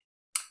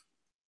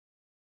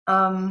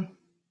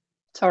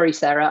 Sorry,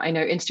 Sarah. I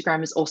know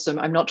Instagram is awesome.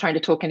 I'm not trying to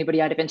talk anybody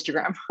out of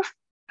Instagram.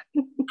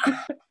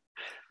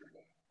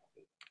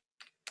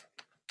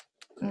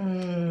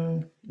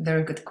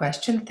 Very good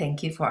question.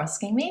 Thank you for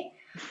asking me.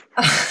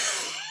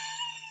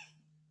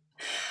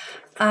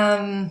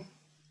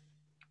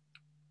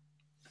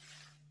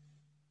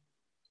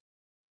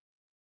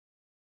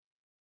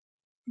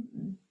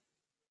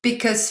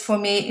 Because for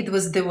me, it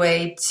was the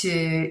way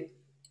to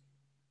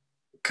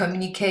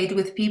communicate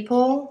with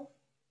people,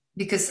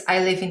 because I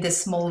live in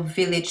this small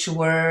village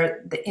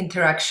where the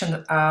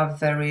interaction are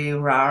very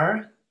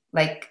rare.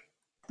 Like,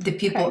 the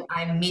people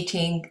I'm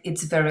meeting,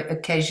 it's very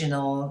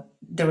occasional.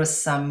 There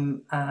was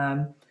some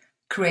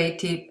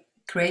creatives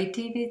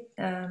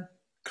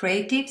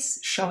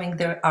showing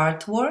their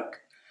artwork.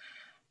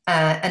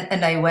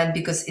 And I went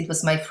because it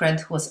was my friend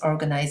who was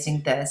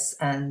organizing this,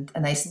 and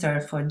I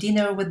started for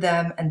dinner with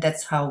them, and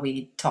that's how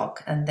we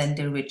talk. And then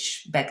they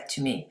reach back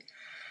to me.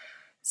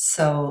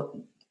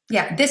 So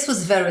yeah, this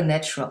was very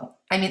natural.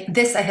 I mean,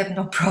 this I have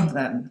no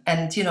problem.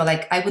 And,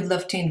 like, I would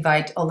love to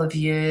invite all of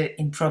you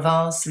in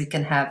Provence. We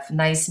can have a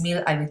nice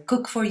meal. I will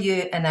cook for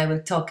you, and I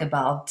will talk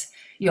about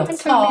your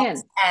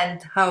thoughts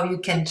and how you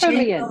can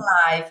change your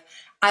life.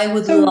 I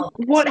would love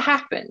it. What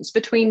happens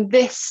between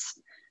this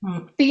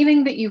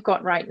feeling that you've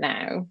got right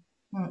now,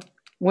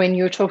 when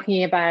you're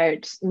talking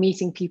about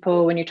meeting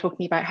people, when you're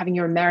talking about having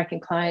your American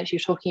clients, you're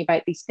talking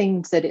about these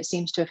things that it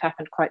seems to have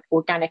happened quite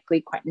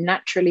organically, quite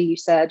naturally, you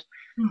said.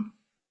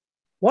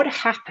 What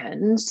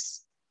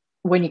happens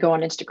when you go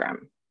on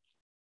Instagram?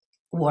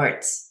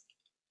 Words.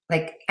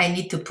 Like, I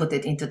need to put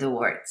it into the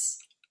words.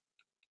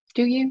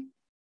 Do you?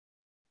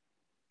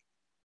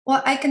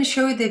 Well, I can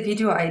show you the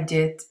video I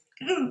did.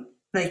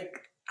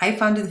 Like, I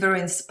found it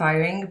very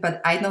inspiring,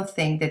 but I don't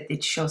think that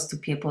it shows to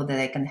people that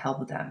I can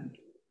help them.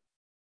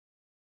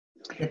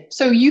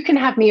 So you can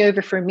have me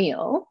over for a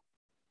meal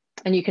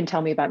and you can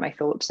tell me about my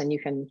thoughts and you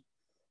can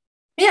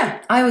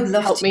I would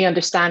love help to me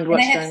understand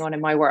what's going on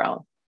in my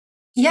world.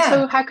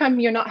 So how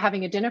come you're not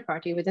having a dinner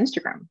party with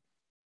Instagram?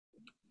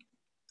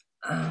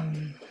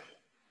 I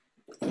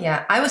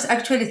was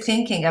actually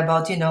thinking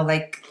about,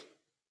 like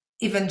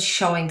even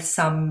showing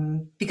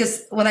some,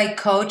 because when I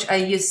coach, I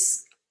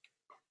use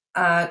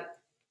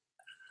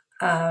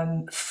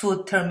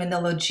food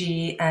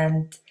terminology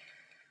and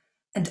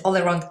all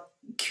around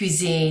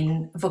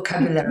cuisine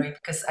vocabulary,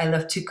 because I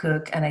love to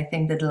cook, and I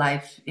think that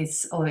life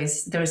is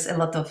always, there's a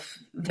lot of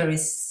very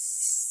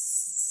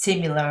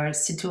similar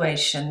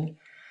situation,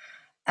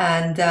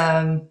 and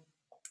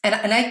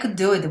I could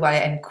do it while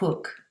I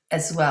cook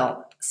as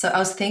well. So I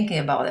was thinking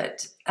about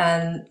it,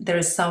 and there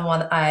is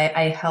someone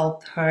I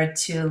helped her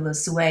to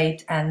lose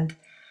weight, and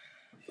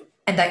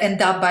I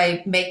end up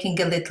by making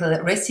a little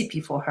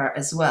recipe for her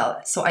as well.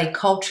 So I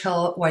coach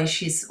her while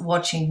she's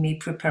watching me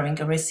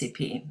preparing a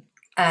recipe,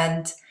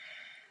 and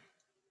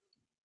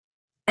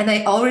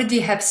I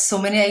already have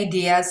so many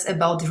ideas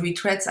about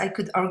retreats I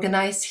could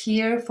organize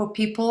here for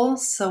people,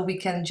 so we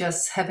can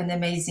just have an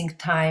amazing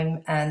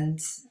time and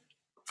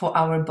for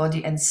our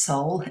body and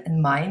soul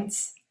and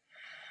minds.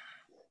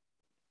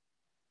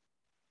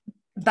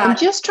 But I'm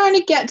just trying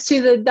to get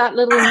to that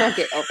little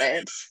nugget of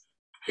it,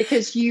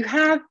 because you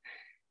have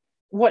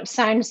what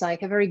sounds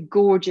like a very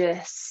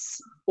gorgeous,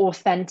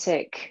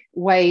 authentic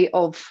way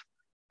of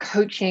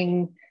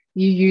coaching.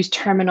 You use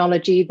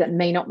terminology that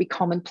may not be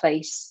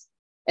commonplace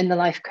in the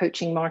life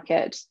coaching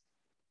market.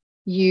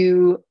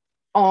 You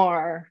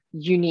are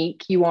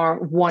unique. You are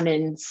 1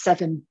 in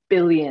 7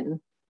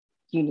 billion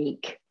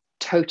unique,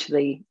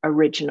 totally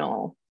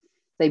original.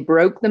 They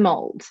broke the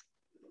mold.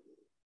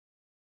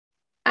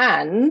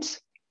 And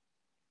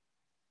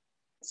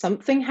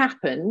something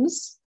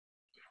happens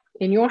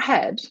in your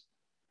head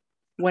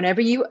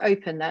whenever you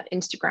open that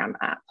Instagram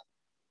app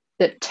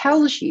that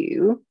tells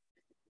you,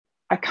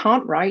 I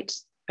can't write.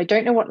 I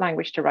don't know what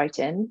language to write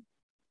in.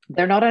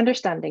 They're not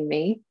understanding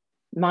me.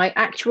 My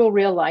actual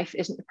real life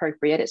isn't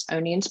appropriate. It's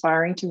only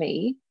inspiring to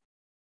me.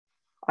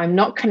 I'm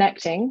not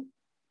connecting.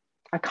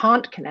 I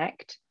can't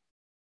connect.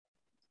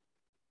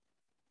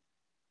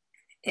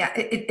 Yeah,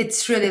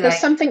 it's really There's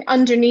like something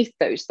underneath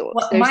those thoughts.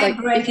 Well, There's my like,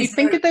 brain if you is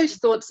think very- of those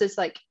thoughts as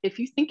like, if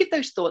you think of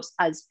those thoughts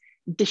as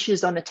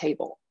dishes on a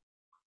table,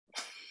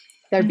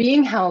 they're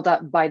being held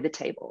up by the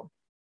table.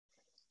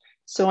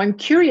 So I'm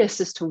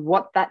curious as to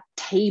what that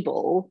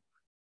table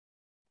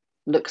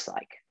looks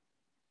like.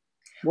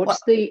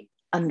 What's the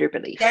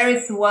underbelief? There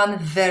is one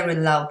very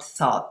loud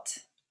thought,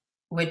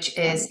 which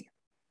is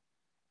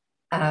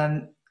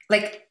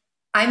like,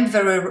 I'm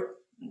very,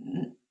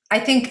 I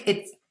think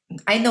it's,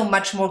 I know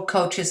much more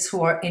coaches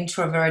who are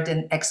introvert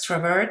and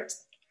extrovert.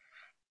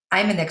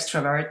 I'm an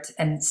extrovert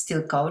and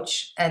still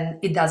coach, and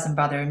it doesn't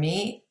bother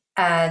me.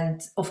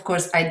 And of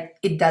course,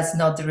 it does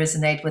not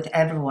resonate with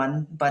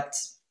everyone, but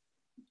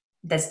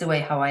that's the way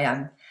how I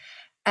am.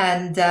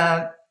 And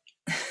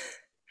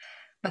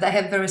but I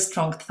have very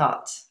strong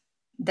thought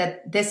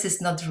that this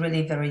is not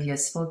really very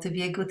useful to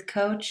be a good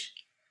coach.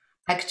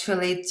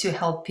 Actually, to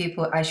help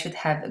people, I should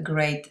have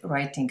great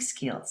writing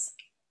skills.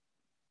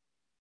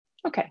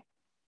 Okay.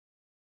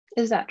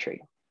 Is that true?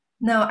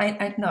 No,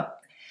 I no.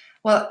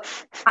 Well,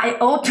 I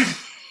open.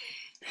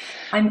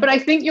 But I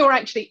think you're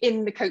actually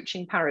in the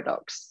coaching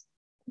paradox.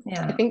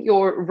 Yeah. I think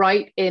you're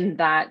right in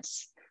that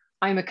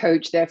I'm a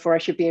coach, therefore I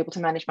should be able to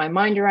manage my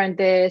mind around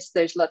this.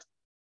 There's lots,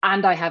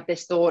 and I have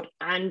this thought,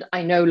 and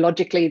I know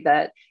logically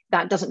that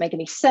doesn't make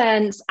any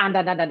sense,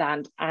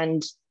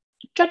 and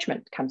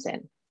judgment comes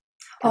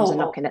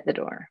knocking at the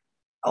door.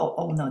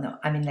 Oh, no.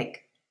 I mean,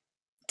 like,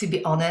 to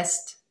be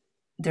honest,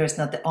 there is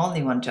not the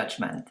only one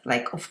judgment.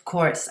 Like, of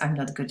course, I'm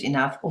not good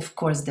enough. Of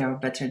course, they're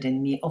better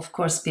than me. Of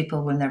course,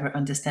 people will never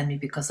understand me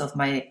because of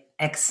my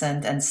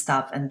accent and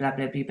stuff and blah,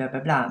 blah, blah, blah,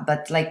 blah, blah.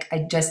 But like,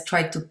 I just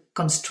try to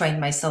constrain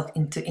myself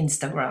into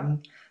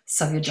Instagram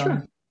so you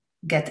don't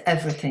get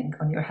everything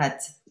on your head.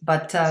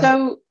 But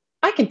so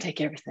I can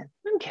take everything.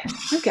 Okay.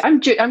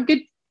 I'm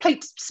good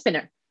plate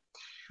spinner.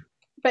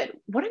 But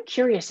what I'm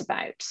curious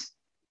about,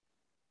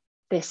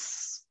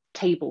 this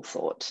table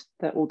thought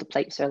that all the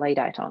plates are laid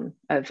out on,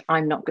 of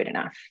I'm not good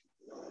enough.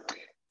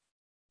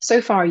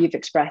 So far you've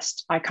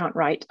expressed, I can't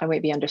write, I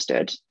won't be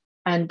understood.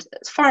 And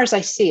as far as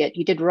I see it,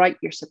 you did write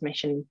your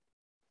submission,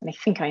 and I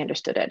think I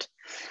understood it.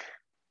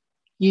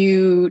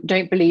 You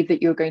don't believe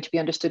that you're going to be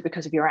understood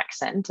because of your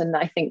accent. And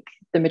I think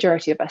the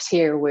majority of us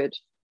here would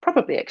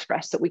probably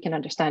express that we can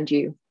understand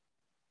you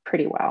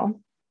pretty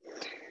well.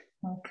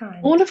 Okay.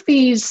 All of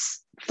these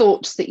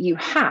thoughts that you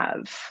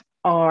have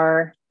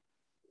are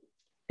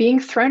being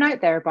thrown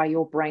out there by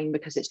your brain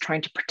because it's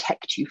trying to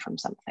protect you from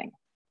something.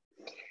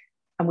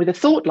 And with a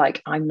thought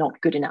like, I'm not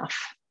good enough,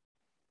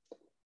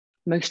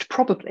 most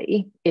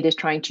probably it is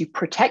trying to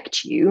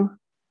protect you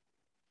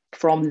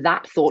from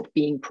that thought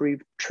being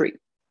proved true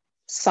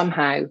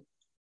somehow,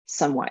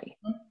 some way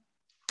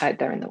out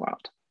there in the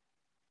world.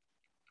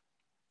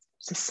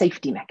 It's a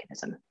safety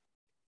mechanism.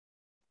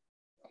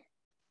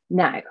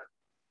 Now,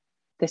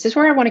 this is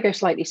where I want to go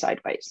slightly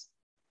sideways.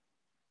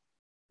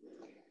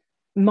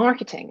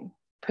 Marketing,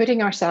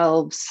 putting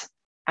ourselves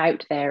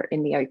out there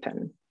in the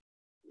open,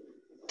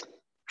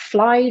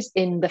 flies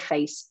in the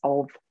face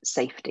of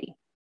safety,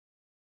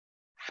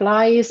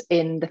 flies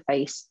in the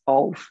face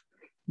of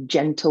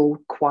gentle,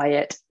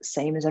 quiet,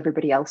 same as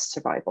everybody else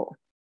survival.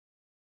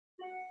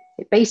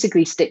 It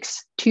basically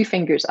sticks two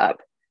fingers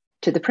up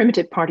to the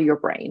primitive part of your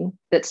brain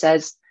that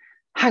says,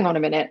 hang on a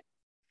minute,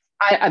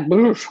 I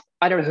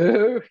don't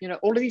know, you know,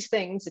 all of these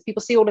things that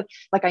people see, all of,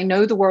 like, I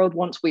know the world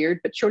wants weird,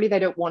 but surely they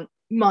don't want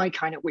my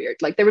kind of weird.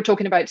 Like, they were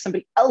talking about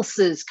somebody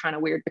else's kind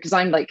of weird because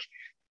I'm like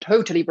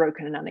totally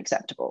broken and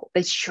unacceptable.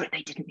 They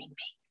didn't mean me.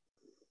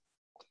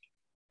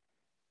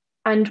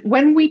 And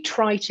when we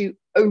try to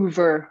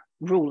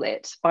overrule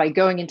it by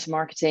going into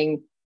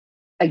marketing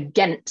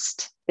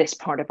against this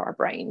part of our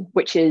brain,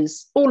 which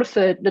is all of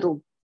the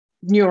little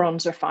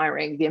neurons are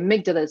firing, the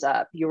amygdala's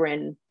up, you're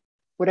in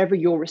whatever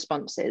your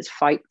response is,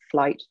 fight,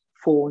 flight,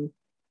 fawn.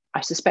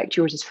 I suspect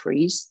yours is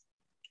freeze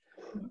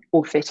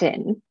or fit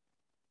in.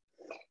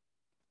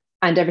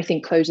 And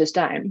everything closes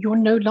down. You're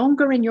no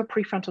longer in your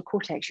prefrontal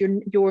cortex.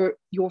 Your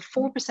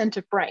 4%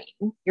 of brain,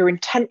 your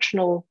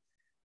intentional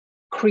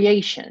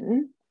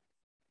creation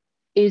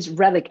is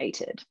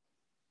relegated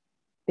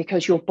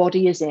because your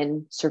body is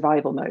in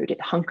survival mode.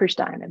 It hunkers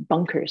down and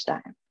bunkers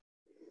down.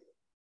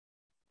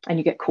 And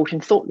you get caught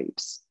in thought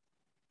loops.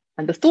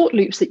 And the thought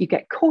loops that you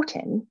get caught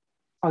in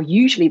are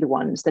usually the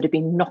ones that have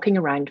been knocking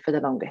around for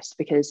the longest,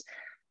 because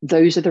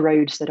those are the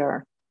roads that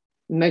are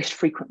most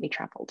frequently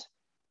traveled.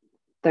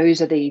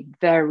 Those are the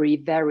very,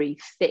 very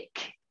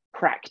thick,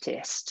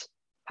 practiced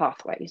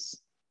pathways,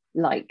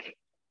 like,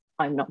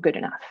 I'm not good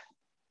enough.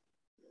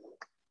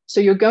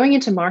 So you're going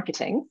into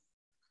marketing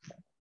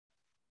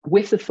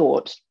with the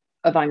thought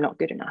of I'm not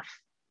good enough.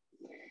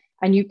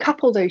 And you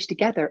couple those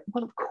together,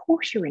 well, of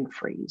course you're in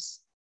freeze.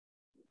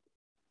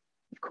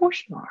 Of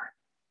course you are.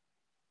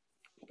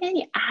 And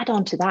you add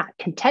on to that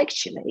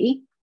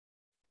contextually,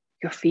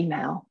 you're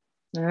female.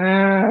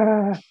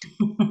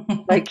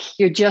 Like,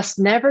 you're just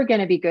never going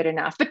to be good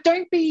enough. But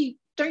don't be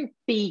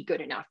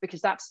good enough,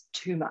 because that's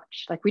too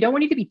much. Like, we don't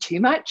want you to be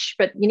too much,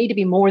 but you need to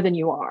be more than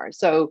you are.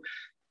 So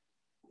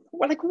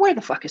we're like, where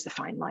the fuck is the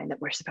fine line that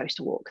we're supposed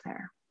to walk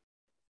there?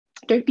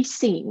 Don't be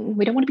seen.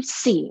 We don't want to be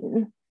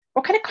seen.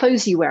 What kind of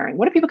clothes are you wearing?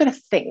 What are people going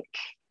to think?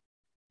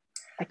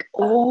 Like,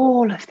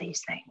 all of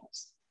these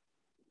things.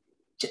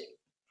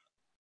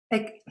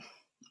 Like,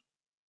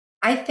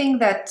 I think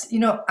that, you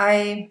know,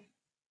 I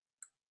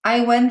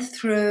went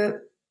through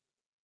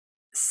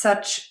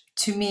such,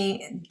 to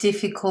me,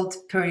 difficult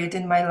period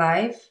in my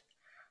life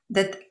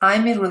that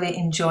I'm really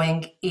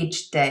enjoying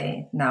each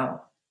day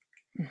now.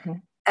 Mm-hmm.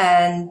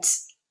 And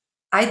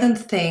I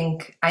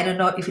don't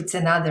know if it's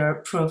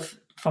another proof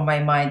for my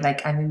mind,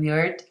 like I'm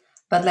weird,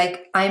 but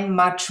like, I'm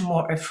much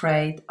more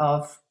afraid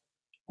of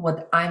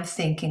what I'm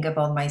thinking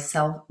about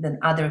myself than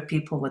other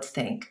people would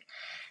think.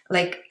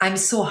 Like, I'm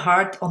so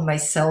hard on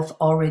myself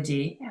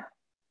already. Yeah.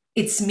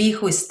 It's me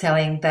who is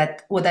telling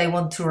that what I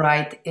want to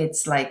write,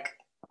 it's like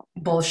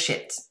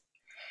bullshit.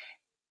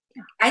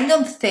 Yeah. I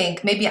don't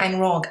think, maybe I'm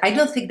wrong, I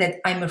don't think that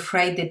I'm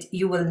afraid that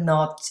you will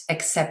not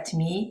accept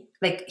me.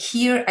 Like,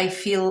 here I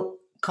feel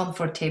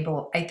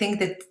comfortable. I think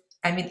that,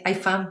 I mean, I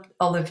found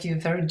all of you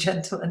very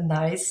gentle and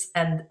nice,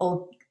 and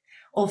all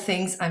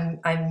things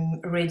I'm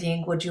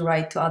reading what you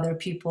write to other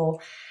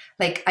people.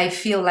 Like, I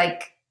feel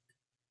like,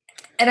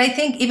 and I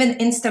think even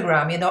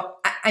Instagram, you know,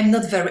 I'm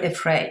not very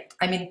afraid.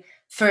 I mean,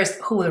 first,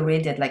 who will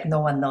read it? Like, no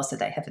one knows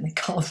that I have an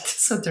account,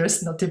 so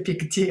there's not a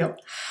big deal.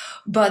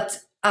 But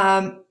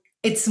the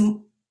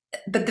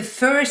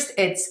first,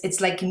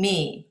 it's like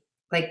me.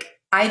 Like,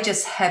 I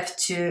just have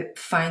to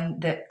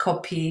find the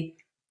copy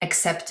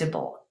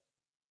acceptable,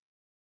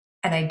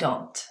 and I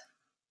don't.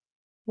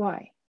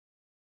 Why?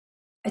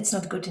 It's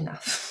not good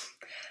enough.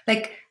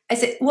 Like I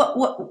said,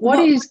 what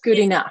is good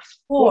enough?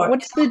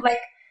 What's the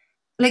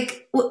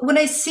like when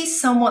I see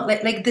someone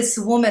like this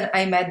woman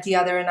I met the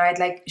other night,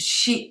 like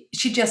she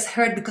just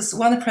heard, because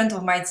one friend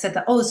of mine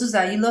said, "Oh,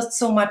 Zuza, you lost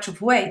so much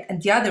of weight,"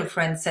 and the other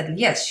friend said,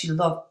 "Yes, she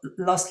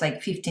lost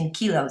like 15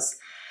 kilos."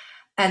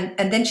 And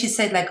then she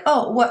said, like,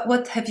 "Oh,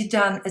 what have you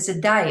done as a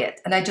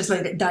diet?" And I just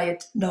like,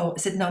 "Diet? No." I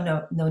said,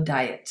 no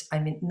diet. I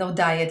mean, no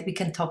diet. We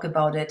can talk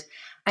about it.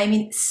 I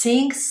mean,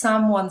 seeing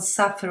someone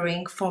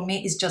suffering for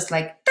me is just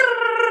like,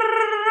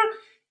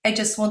 I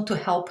just want to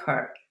help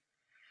her.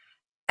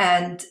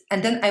 And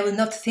then I will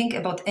not think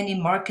about any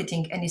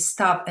marketing, any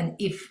stuff. And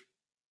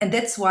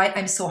that's why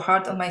I'm so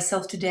hard on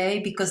myself today,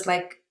 because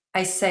like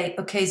I say,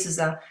 okay,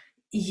 Zuza,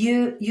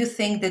 you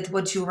think that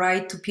what you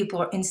write to people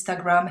on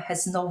Instagram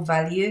has no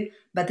value,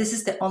 but this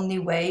is the only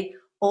way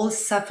all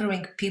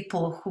suffering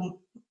people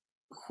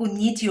who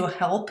need your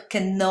help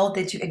can know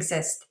that you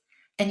exist,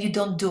 and you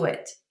don't do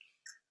it.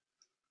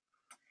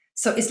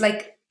 So it's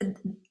like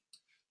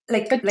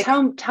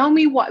tell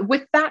me what,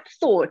 with that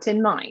thought in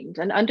mind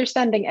and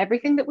understanding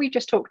everything that we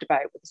just talked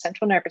about with the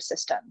central nervous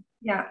system.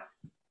 Yeah.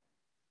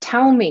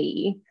 Tell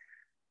me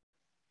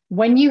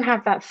when you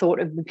have that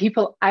thought of the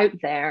people out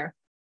there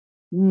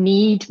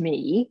need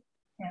me,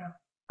 Yeah.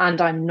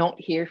 and I'm not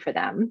here for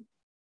them.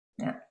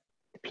 Yeah.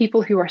 The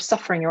people who are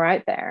suffering are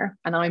out there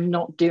and I'm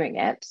not doing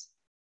it.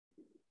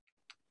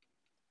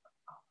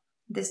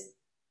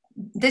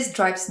 This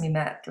drives me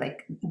mad.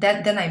 Like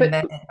that, then I'm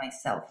mad at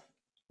myself.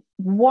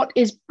 What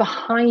is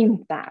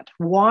behind that?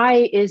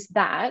 Why is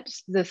that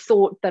the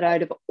thought that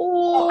out of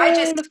all of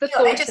the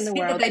thoughts in the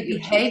world that I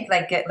behave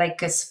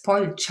like a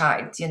spoiled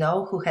child, you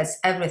know, who has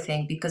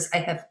everything because I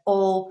have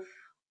all.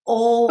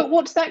 But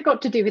what's that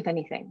got to do with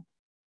anything?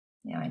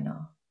 Yeah, I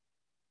know.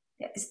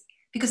 Yeah,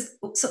 because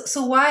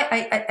so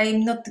why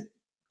I'm not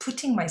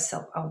putting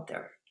myself out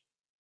there?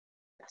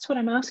 That's what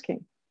I'm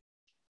asking.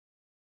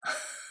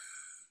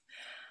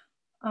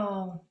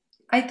 Oh,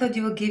 I thought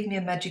you would give me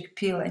a magic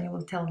pill and you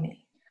will tell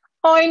me.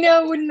 Oh, I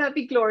know, wouldn't that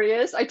be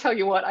glorious? I tell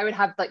you what, I would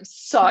have like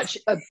such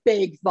a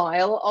big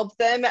vial of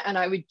them and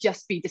I would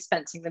just be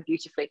dispensing them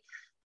beautifully.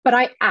 But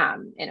I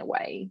am, in a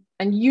way.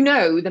 And you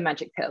know the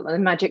magic pill, and the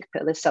magic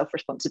pill is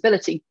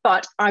self-responsibility.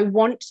 But I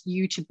want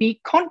you to be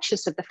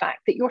conscious of the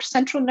fact that your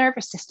central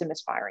nervous system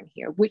is firing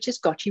here, which has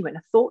got you in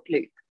a thought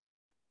loop.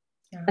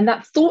 Yeah. And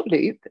that thought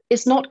loop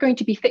is not going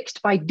to be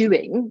fixed by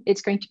doing,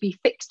 it's going to be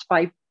fixed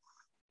by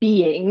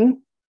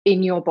being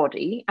in your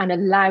body and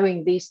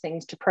allowing these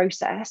things to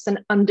process and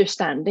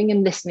understanding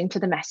and listening to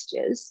the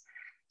messages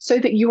so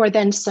that you are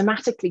then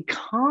somatically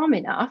calm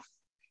enough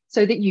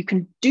so that you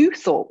can do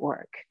thought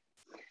work.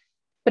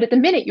 But at the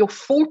minute, your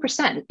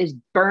 4% is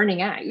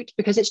burning out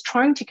because it's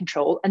trying to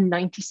control a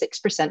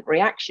 96%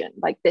 reaction.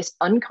 Like this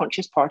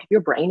unconscious part of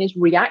your brain is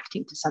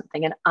reacting to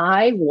something. And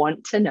I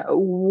want to know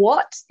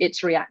what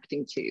it's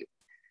reacting to.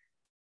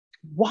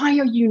 Why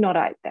are you not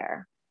out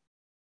there?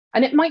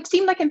 And it might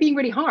seem like I'm being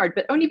really hard,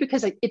 but only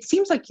because it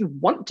seems like you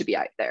want to be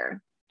out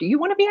there. Do you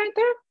want to be out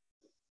there?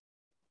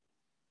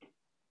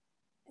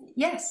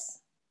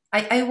 Yes.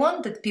 I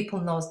want that people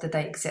knows that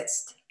I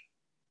exist.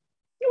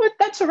 You know,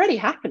 that's already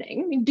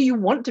happening. I mean, do you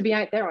want to be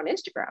out there on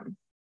Instagram?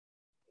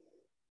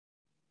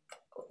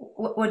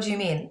 What do you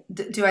mean?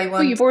 Do I want?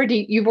 Well, you've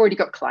already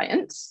got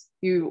clients.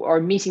 You are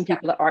meeting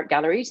people at art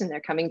galleries, and they're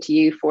coming to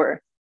you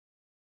for.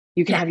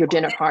 You can have your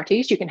dinner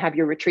parties. You can have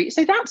your retreats.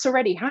 So that's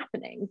already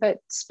happening. But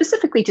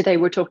specifically today,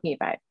 we're talking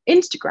about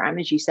Instagram,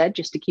 as you said,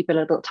 just to keep it a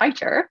little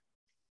tighter.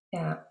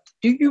 Yeah.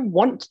 Do you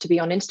want to be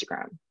on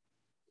Instagram?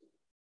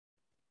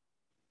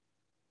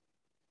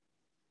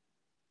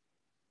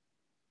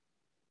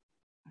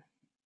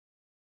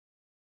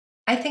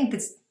 I think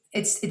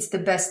it's the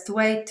best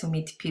way to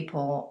meet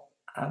people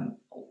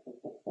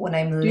when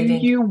I'm living. Do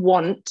you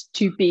want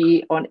to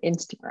be on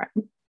Instagram?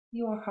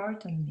 You are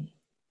hard on me.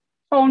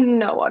 Oh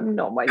no, I'm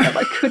not, my love.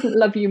 I couldn't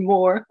love you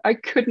more. I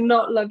could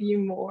not love you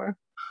more.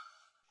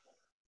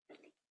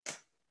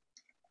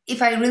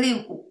 If I would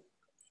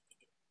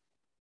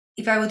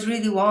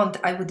really want,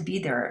 I would be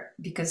there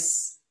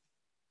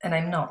and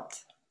I'm not.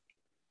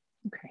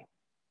 Okay.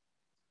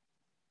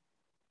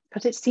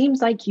 But it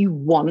seems like you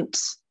want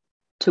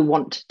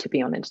to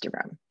be on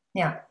Instagram.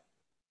 Yeah.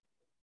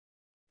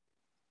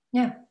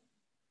 Yeah.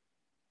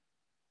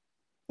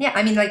 Yeah,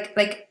 I mean,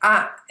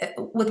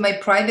 with my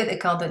private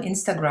account on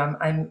Instagram,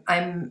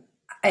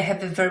 I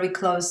have a very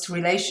close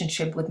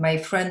relationship with my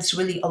friends,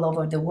 really all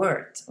over the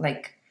world.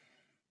 Like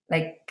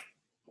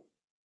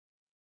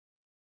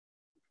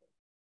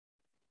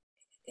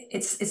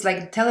it's like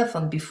a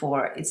telephone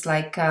before. It's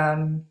like.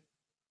 So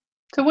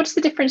what's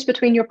the difference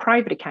between your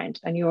private account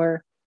and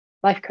your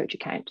life coach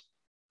account?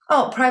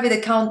 Oh, private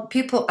account,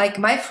 people like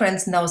my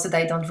friends knows that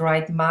I don't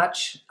write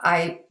much.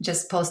 I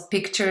just post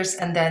pictures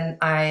and then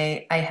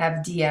I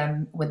have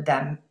DM with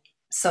them.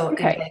 So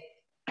okay.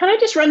 Can I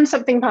just run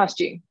something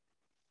past you?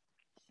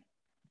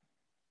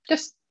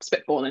 Just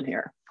spitballing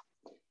here.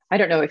 I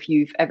don't know if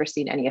you've ever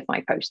seen any of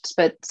my posts,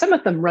 but some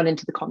of them run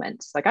into the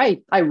comments. Like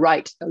I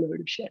write a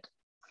load of shit.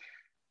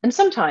 And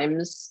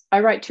sometimes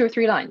I write 2 or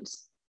 3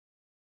 lines.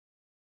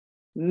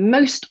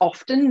 Most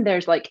often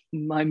there's like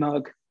my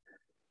mug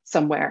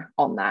somewhere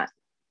on that.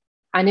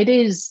 And it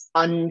is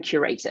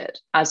uncurated,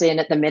 as in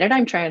at the minute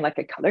I'm trying like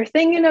a color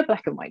thing and a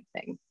black and white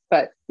thing.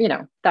 But, you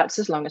know, that's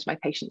as long as my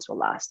patience will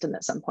last. And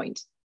at some point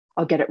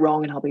I'll get it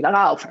wrong and I'll be like,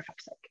 oh, for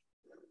fuck's sake.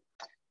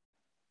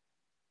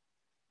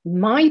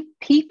 My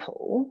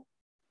people,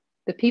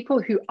 the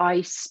people who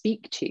I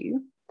speak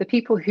to, the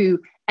people who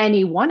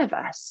any one of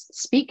us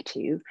speak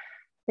to,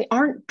 they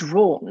aren't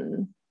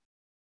drawn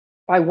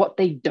by what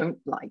they don't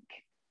like.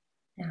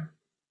 Yeah.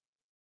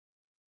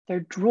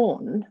 They're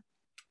drawn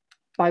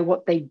by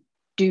what they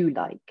do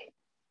like.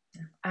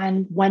 Yeah.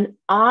 And when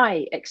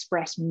I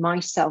express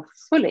myself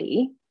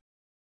fully,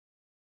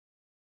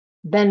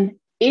 then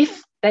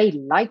if they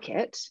like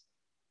it,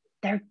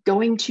 they're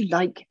going to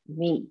like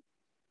me.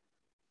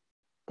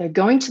 They're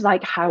going to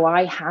like how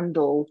I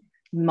handle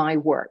my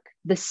work,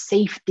 the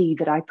safety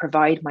that I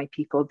provide my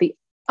people, the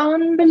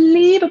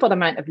unbelievable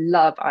amount of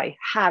love I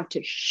have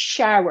to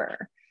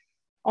shower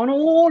on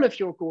all of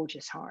your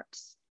gorgeous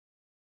hearts.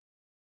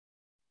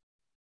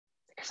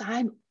 Because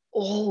I'm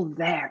all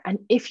there. And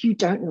if you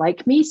don't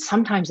like me,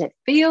 sometimes it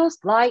feels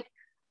like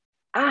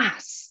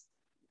ass.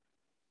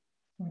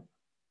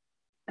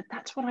 But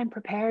that's what I'm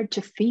prepared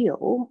to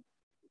feel,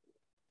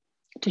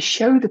 to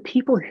show the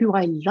people who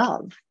I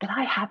love that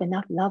I have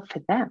enough love for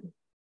them.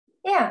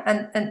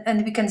 Yeah,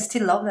 and we can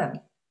still love them,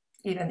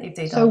 even if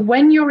they So don't.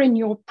 when you're in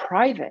your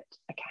private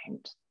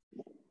account,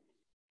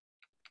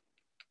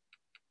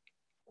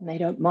 they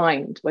don't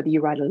mind whether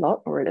you write a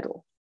lot or a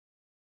little.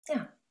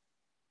 Yeah.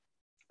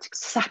 It's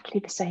exactly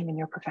the same in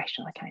your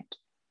professional account.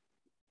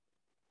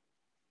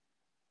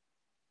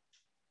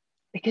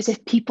 Because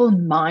if people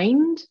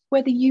mind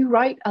whether you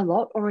write a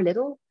lot or a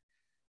little,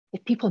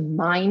 if people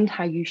mind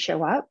how you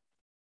show up,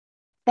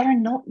 they're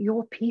not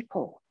your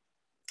people.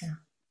 Yeah.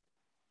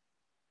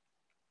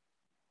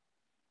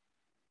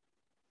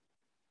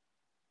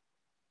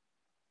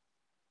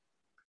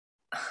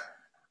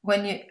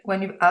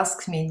 When you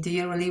ask me, do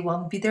you really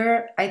want to be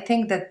there? I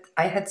think that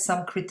I had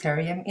some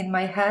criterion in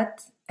my head,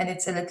 and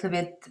it's a little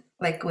bit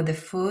like with the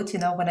food,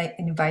 when I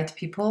invite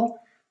people,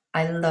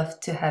 I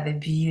love to have a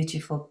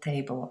beautiful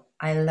table.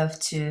 I love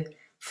to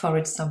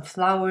forage some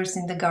flowers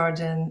in the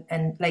garden,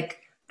 and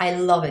I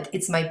love it.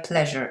 It's my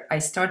pleasure. I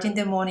start in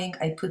the morning,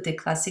 I put the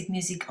classic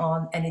music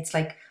on, and it's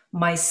like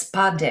my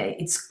spa day.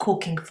 It's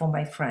cooking for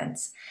my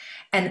friends.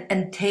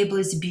 And table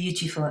is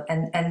beautiful,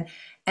 and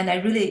I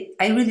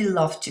really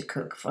love to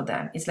cook for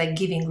them. It's like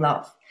giving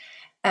love.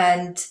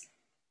 And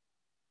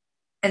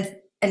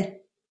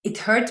it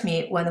hurt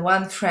me when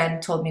one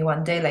friend told me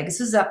one day, like,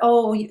 Zuza,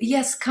 oh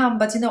yes, come,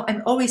 but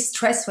I'm always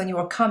stressed when you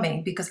are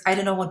coming because I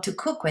don't know what to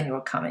cook when you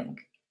are coming.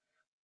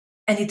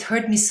 And it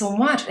hurt me so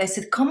much. I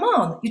said, come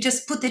on, you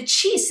just put the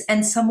cheese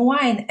and some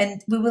wine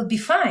and we will be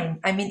fine.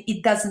 I mean,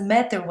 it doesn't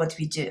matter what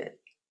we do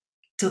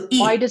to eat.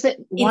 Why does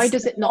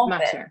it not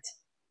matter?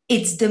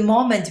 It's the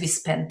moment we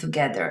spend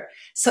together.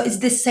 So it's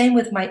the same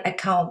with my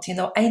account.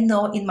 I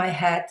know in my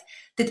head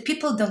that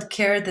people don't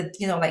care that,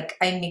 like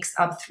I mix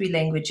up 3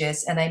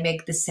 languages and I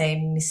make the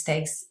same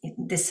mistakes,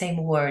 the same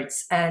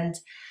words. And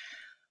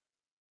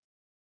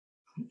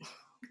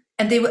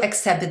they will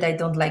accept that I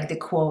don't like the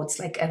quotes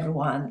like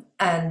everyone.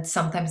 And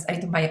sometimes I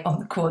do my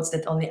own quotes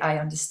that only I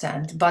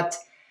understand. But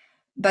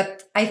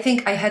I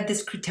think I had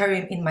this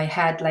criterion in my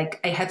head, like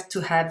I have to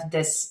have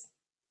this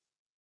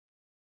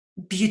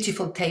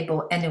beautiful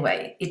table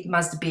anyway. It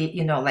must be,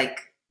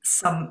 like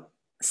some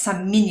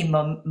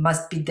minimum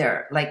must be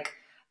there. Like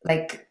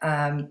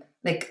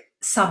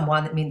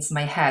someone, means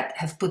my head,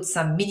 have put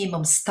some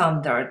minimum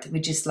standard,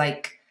 which is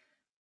like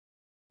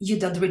you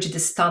don't reach the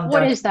standard.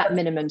 What is that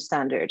minimum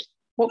standard?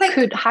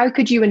 How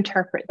could you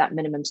interpret that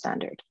minimum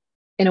standard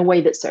in a way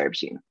that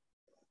serves you?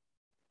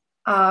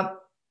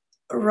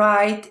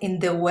 Write in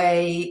the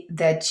way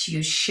that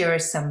you share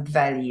some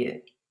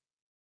value.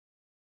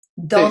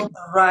 Don't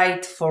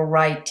write for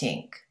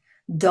writing.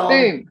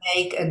 Don't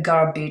make a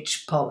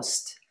garbage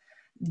post.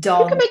 You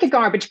can make a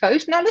garbage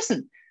post. Now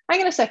listen,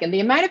 hang on a second. The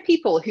amount of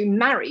people who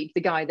married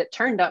the guy that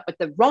turned up with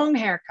the wrong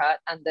haircut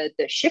and the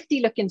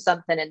shifty looking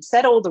something and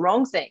said all the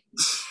wrong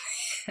things.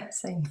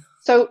 Yes, I know.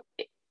 So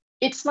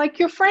it's like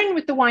your friend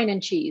with the wine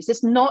and cheese.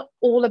 It's not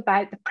all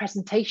about the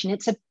presentation.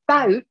 It's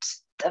about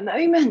the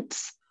moment.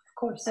 Of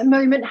course. The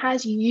moment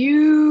has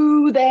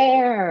you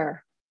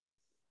there,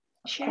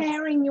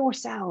 sharing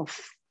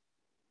yourself.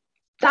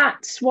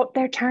 That's what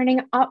they're turning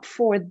up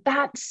for.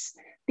 That's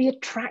the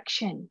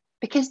attraction.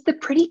 Because the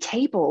pretty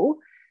table,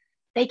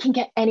 they can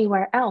get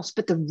anywhere else.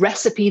 But the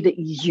recipe that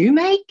you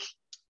make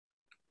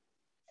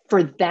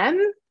for them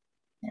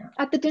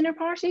at the dinner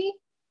party,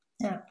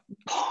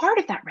 part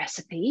of that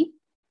recipe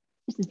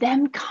is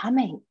them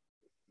coming.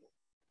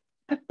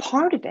 But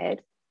part of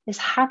it is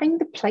having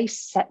the place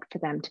set for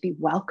them to be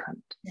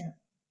welcomed. Yeah.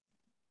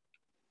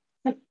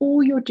 And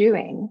all you're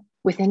doing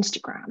with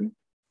Instagram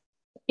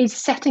is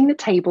setting the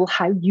table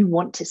how you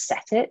want to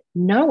set it,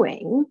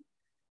 knowing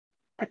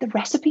that the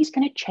recipe is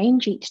going to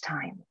change each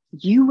time.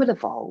 You will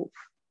evolve.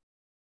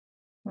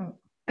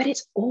 But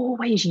it's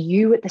always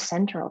you at the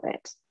center of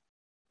it.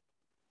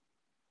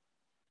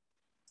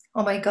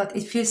 Oh my God,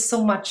 it feels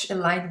so much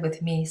aligned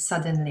with me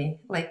suddenly.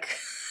 Like,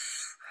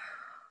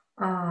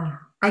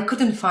 I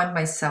couldn't find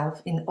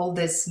myself in all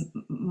this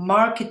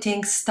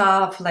marketing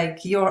stuff,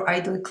 like your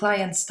ideal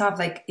client stuff,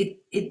 like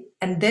it,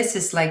 and this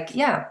is like,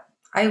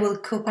 I will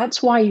cook.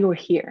 That's why you're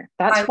here.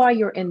 That's why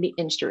you're in the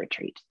Insta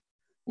retreat.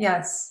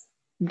 Yes.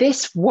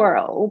 This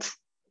world,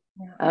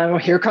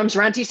 here comes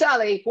Ranty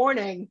Sally,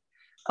 warning,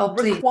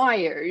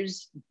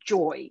 requires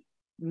joy.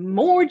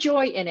 More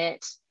joy in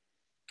it,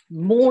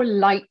 more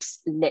lights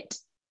lit.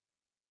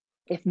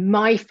 If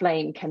my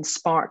flame can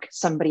spark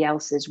somebody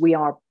else's, we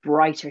are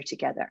brighter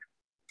together.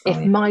 If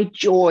my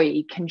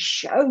joy can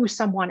show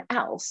someone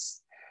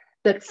else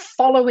that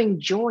following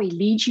joy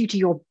leads you to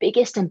your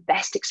biggest and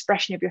best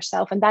expression of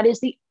yourself, and that is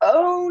the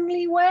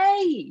only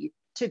way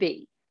to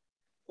be,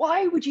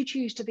 why would you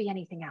choose to be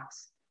anything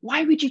else?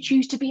 Why would you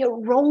choose to be a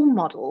role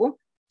model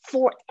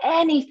for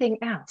anything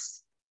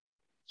else?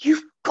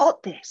 You've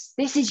got this.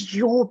 This is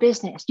your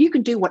business. You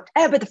can do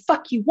whatever the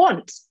fuck you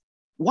want.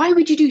 Why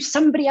would you do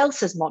somebody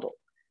else's model?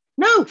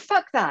 No,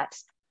 fuck that.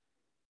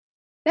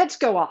 Let's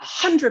go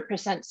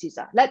 100%,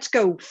 Caesar. Let's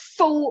go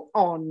full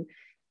on,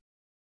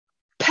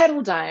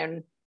 pedal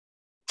down,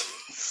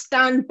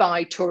 stand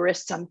by,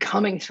 tourists, I'm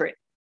coming through.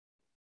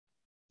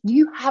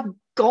 You have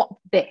got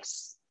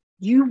this.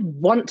 You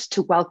want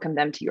to welcome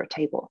them to your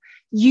table.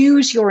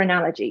 Use your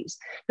analogies.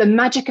 The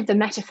magic of the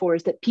metaphor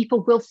is that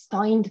people will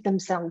find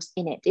themselves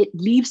in it. It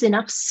leaves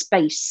enough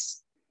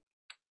space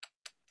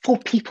for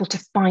people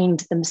to find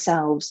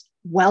themselves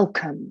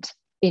welcomed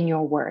in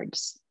your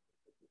words.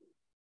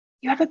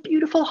 You have a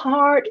beautiful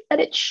heart, let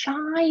it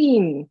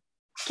shine.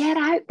 Get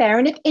out there.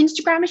 And if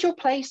Instagram is your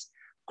place,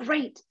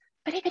 great.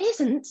 But if it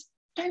isn't,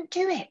 don't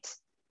do it.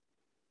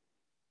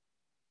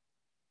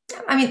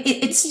 I mean,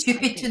 it's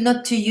stupid to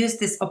not to use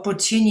this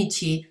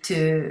opportunity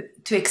to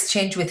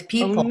exchange with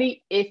people.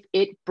 Only if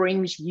it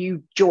brings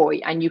you joy,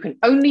 and you can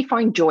only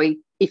find joy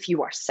if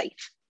you are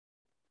safe.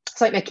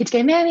 It's like my kids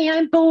go, Mommy,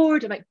 I'm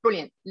bored. I'm like,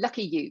 brilliant,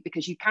 lucky you,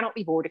 because you cannot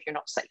be bored if you're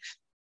not safe.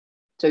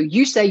 So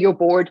you say you're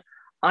bored,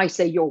 I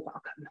say you're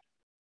welcome.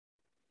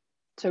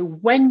 So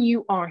when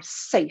you are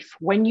safe,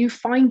 when you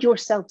find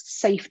yourself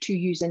safe to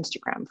use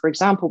Instagram, for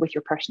example, with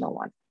your personal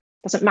one,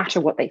 doesn't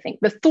matter what they think.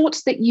 The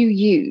thoughts that you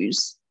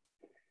use,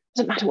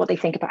 doesn't matter what they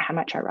think about how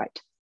much I write.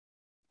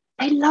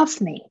 They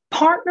love me.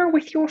 Partner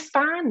with your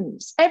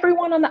fans.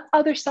 Everyone on the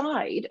other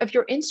side of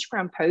your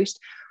Instagram post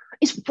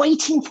is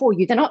waiting for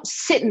you. They're not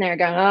sitting there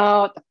going,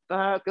 oh, what the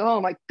fuck? Oh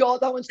my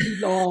God, that one's too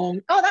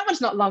long. Oh, that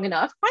one's not long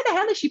enough. Why the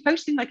hell is she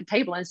posting like a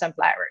table and some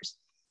flowers?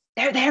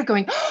 They're there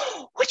going,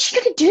 oh, what's she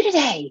going to do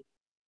today?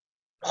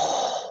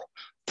 Oh,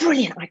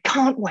 brilliant. I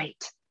can't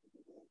wait.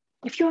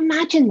 If you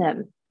imagine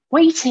them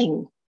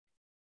waiting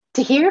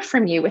to hear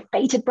from you with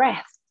bated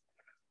breath,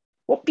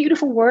 what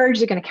beautiful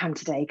words are going to come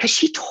today? Because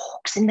she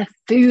talks in the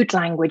food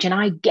language and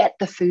I get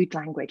the food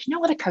language.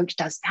 No other coach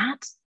does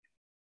that.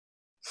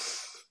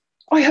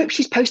 Oh, I hope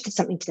she's posted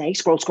something today.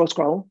 Scroll, scroll,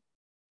 scroll.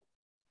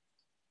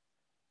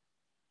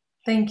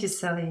 Thank you,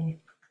 Sally.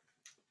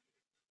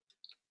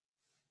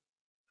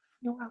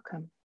 You're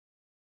welcome.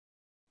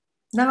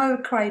 Now I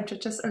will cry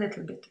just a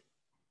little bit.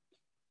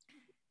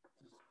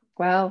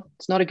 Well,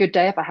 it's not a good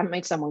day if I haven't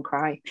made someone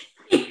cry.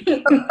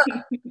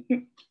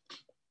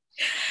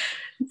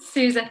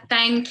 Susa,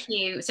 thank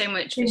you so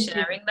much for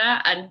sharing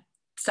that. And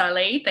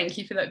Sally, thank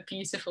you for that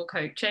beautiful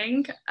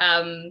coaching.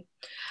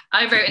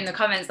 I wrote in the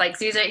comments, like,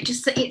 Susa,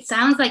 it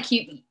sounds like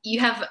you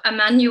have a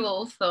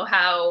manual for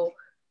how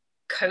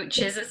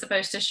coaches are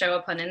supposed to show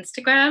up on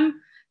Instagram.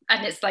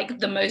 And it's like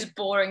the most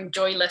boring,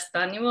 joyless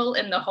manual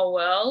in the whole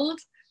world.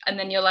 And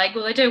then you're like,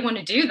 well, I don't want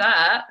to do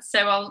that,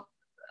 so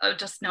I'll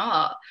just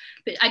not.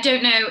 But I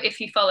don't know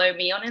if you follow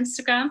me on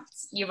Instagram.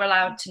 You're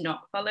allowed to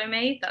not follow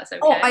me. That's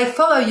okay. Oh, I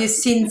follow you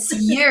since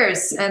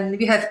years, and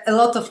we have a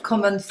lot of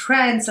common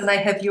friends, and I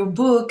have your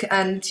book,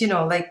 and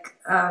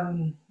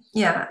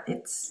yeah,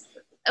 it's...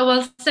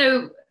 Well,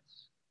 so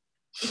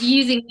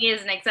using me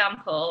as an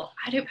example,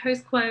 I don't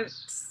post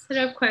quotes, I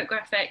don't quote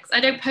graphics, I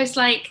don't post,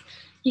 like,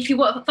 if you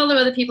follow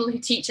other people who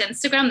teach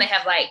Instagram, they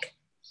have like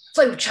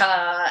flow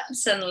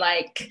charts and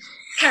like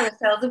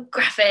carousels of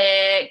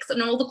graphics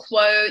and all the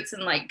quotes,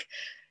 and like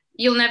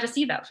you'll never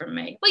see that from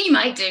me. Well, you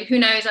might do, who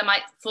knows, I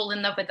might fall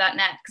in love with that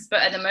next,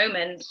 but at the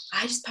moment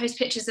I just post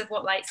pictures of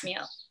what lights me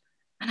up,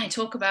 and I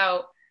talk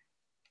about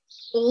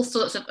all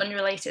sorts of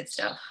unrelated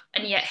stuff.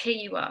 And yet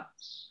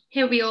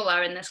here we all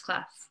are in this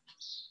class,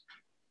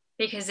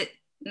 because it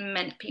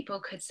meant people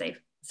could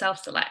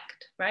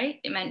self-select, right?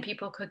 It meant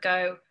people could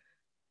go,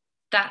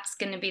 that's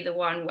going to be the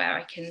one where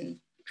I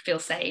can feel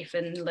safe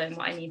and learn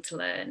what I need to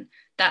learn.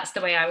 That's the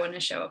way I want to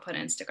show up on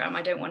Instagram.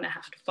 I don't want to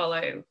have to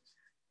follow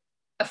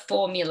a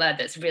formula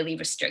that's really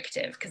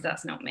restrictive, because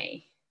that's not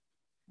me.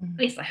 At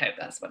least I hope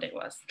that's what it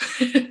was.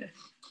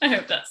 I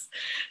hope that's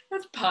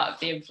part of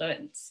the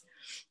influence.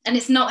 And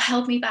it's not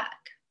held me back.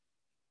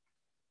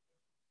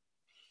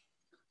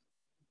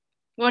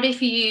 What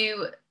if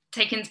you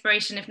take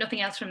inspiration, if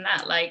nothing else, from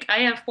that? Like, I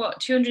have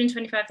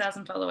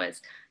 225,000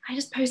 followers. I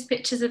just post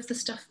pictures of the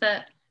stuff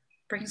that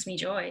brings me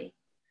joy.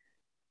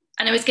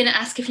 And I was going to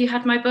ask if you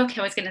had my book.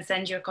 I was going to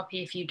send you a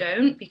copy if you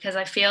don't, because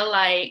I feel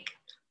like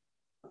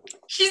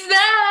she's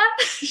there.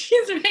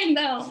 She's right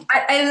now.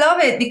 I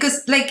love it,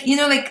 because, like,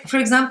 for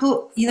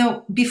example,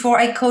 before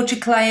I coach a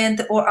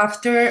client or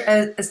after,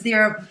 as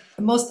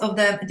most of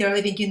them, they're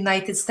living in the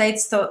United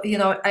States. So,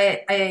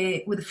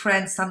 I with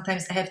friends,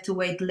 sometimes I have to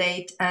wait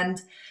late,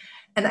 and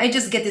I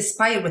just get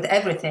inspired with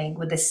everything,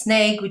 with the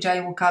snake, which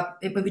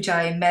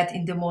I met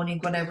in the morning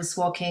when I was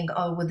walking,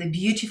 or with the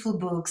beautiful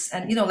books.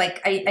 And,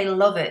 I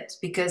love it,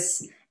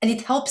 and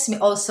it helps me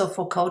also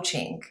for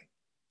coaching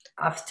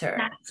after.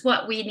 That's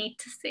what we need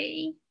to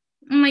see.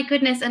 Oh my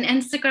goodness. And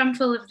Instagram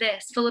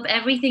full of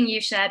everything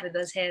you shared with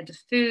us here, the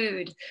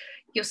food,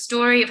 your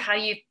story of how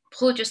you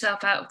pulled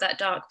yourself out of that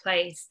dark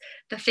place,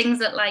 the things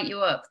that light you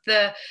up,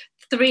 the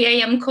 3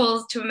 a.m.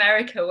 calls to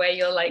America where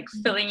you're like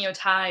filling your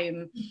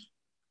time.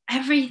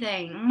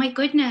 Everything. Oh my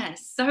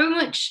goodness, so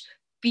much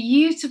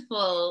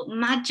beautiful,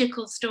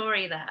 magical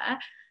story there.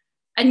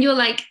 and you're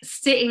like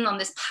sitting on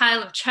this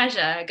pile of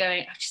treasure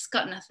going, I've just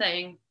got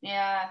nothing.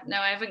 Yeah, no,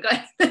 I haven't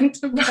got anything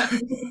to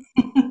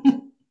buy.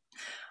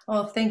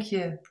 Oh, thank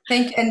you.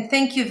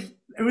 Thank you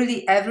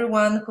really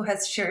everyone who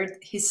has shared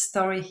his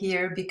story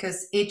here,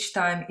 because each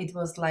time it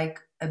was like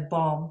a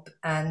bomb.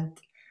 And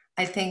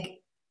I think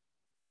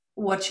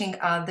watching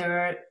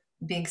other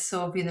being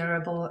so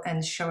vulnerable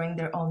and showing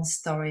their own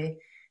story,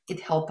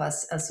 it helped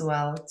us as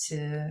well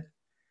to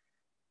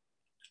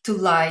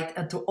light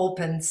and to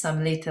open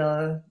some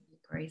little,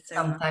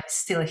 sometimes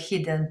still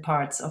hidden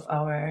parts of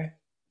our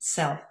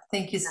self.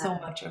 Thank you so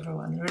much,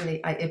 everyone.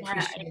 Really, I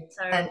appreciate it.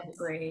 I so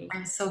agree.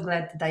 I'm so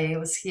glad that I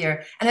was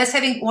here. And I was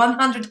having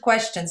 100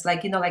 questions,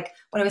 like, like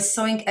when I was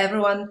showing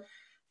everyone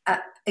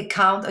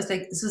account, I was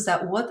like,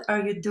 Zuza, what are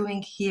you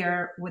doing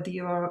here with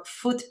your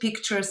food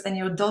pictures and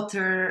your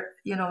daughter?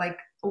 Like,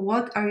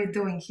 what are you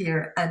doing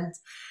here? And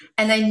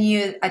I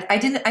knew I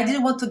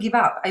didn't want to give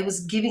up. I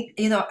was giving,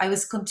 I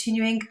was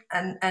continuing,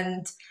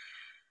 and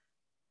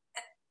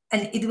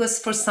it was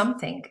for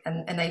something.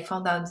 And I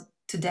found out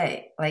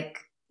today, like,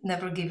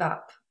 never give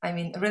up. I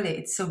mean, really,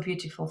 it's so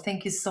beautiful.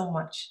 Thank you so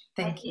much.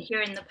 Thank you.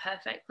 You're in the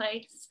perfect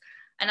place.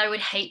 And I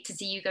would hate to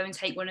see you go and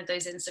take one of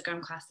those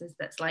Instagram classes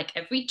that's like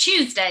every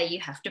Tuesday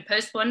you have to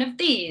post one of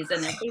these,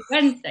 and every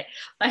Wednesday.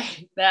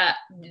 Like that,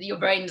 your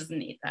brain doesn't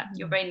need that.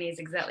 Your brain needs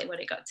exactly what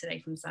it got today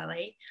from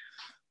Sally.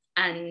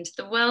 And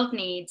the world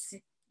needs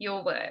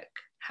your work,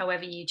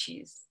 however you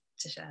choose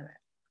to share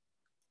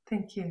it.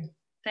 Thank you.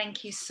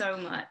 Thank you so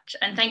much.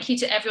 And thank you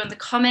to everyone. The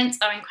comments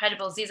are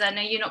incredible. Ziza, I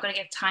know you're not going to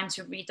get time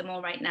to read them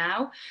all right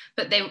now,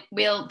 but they'll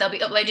be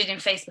uploaded in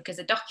Facebook as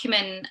a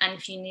document. And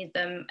if you need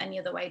them any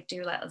other way,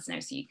 do let us know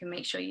so you can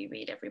make sure you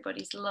read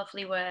everybody's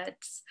lovely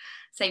words.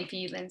 Same for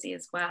you, Lindsay,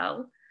 as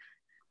well.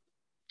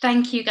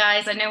 Thank you,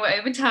 guys. I know we're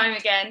over time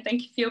again.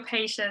 Thank you for your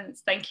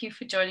patience. Thank you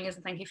for joining us,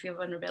 and thank you for your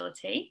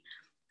vulnerability.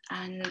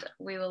 And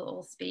we will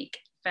all speak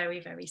very,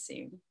 very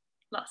soon.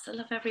 Lots of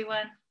love,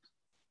 everyone.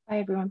 Bye,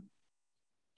 everyone.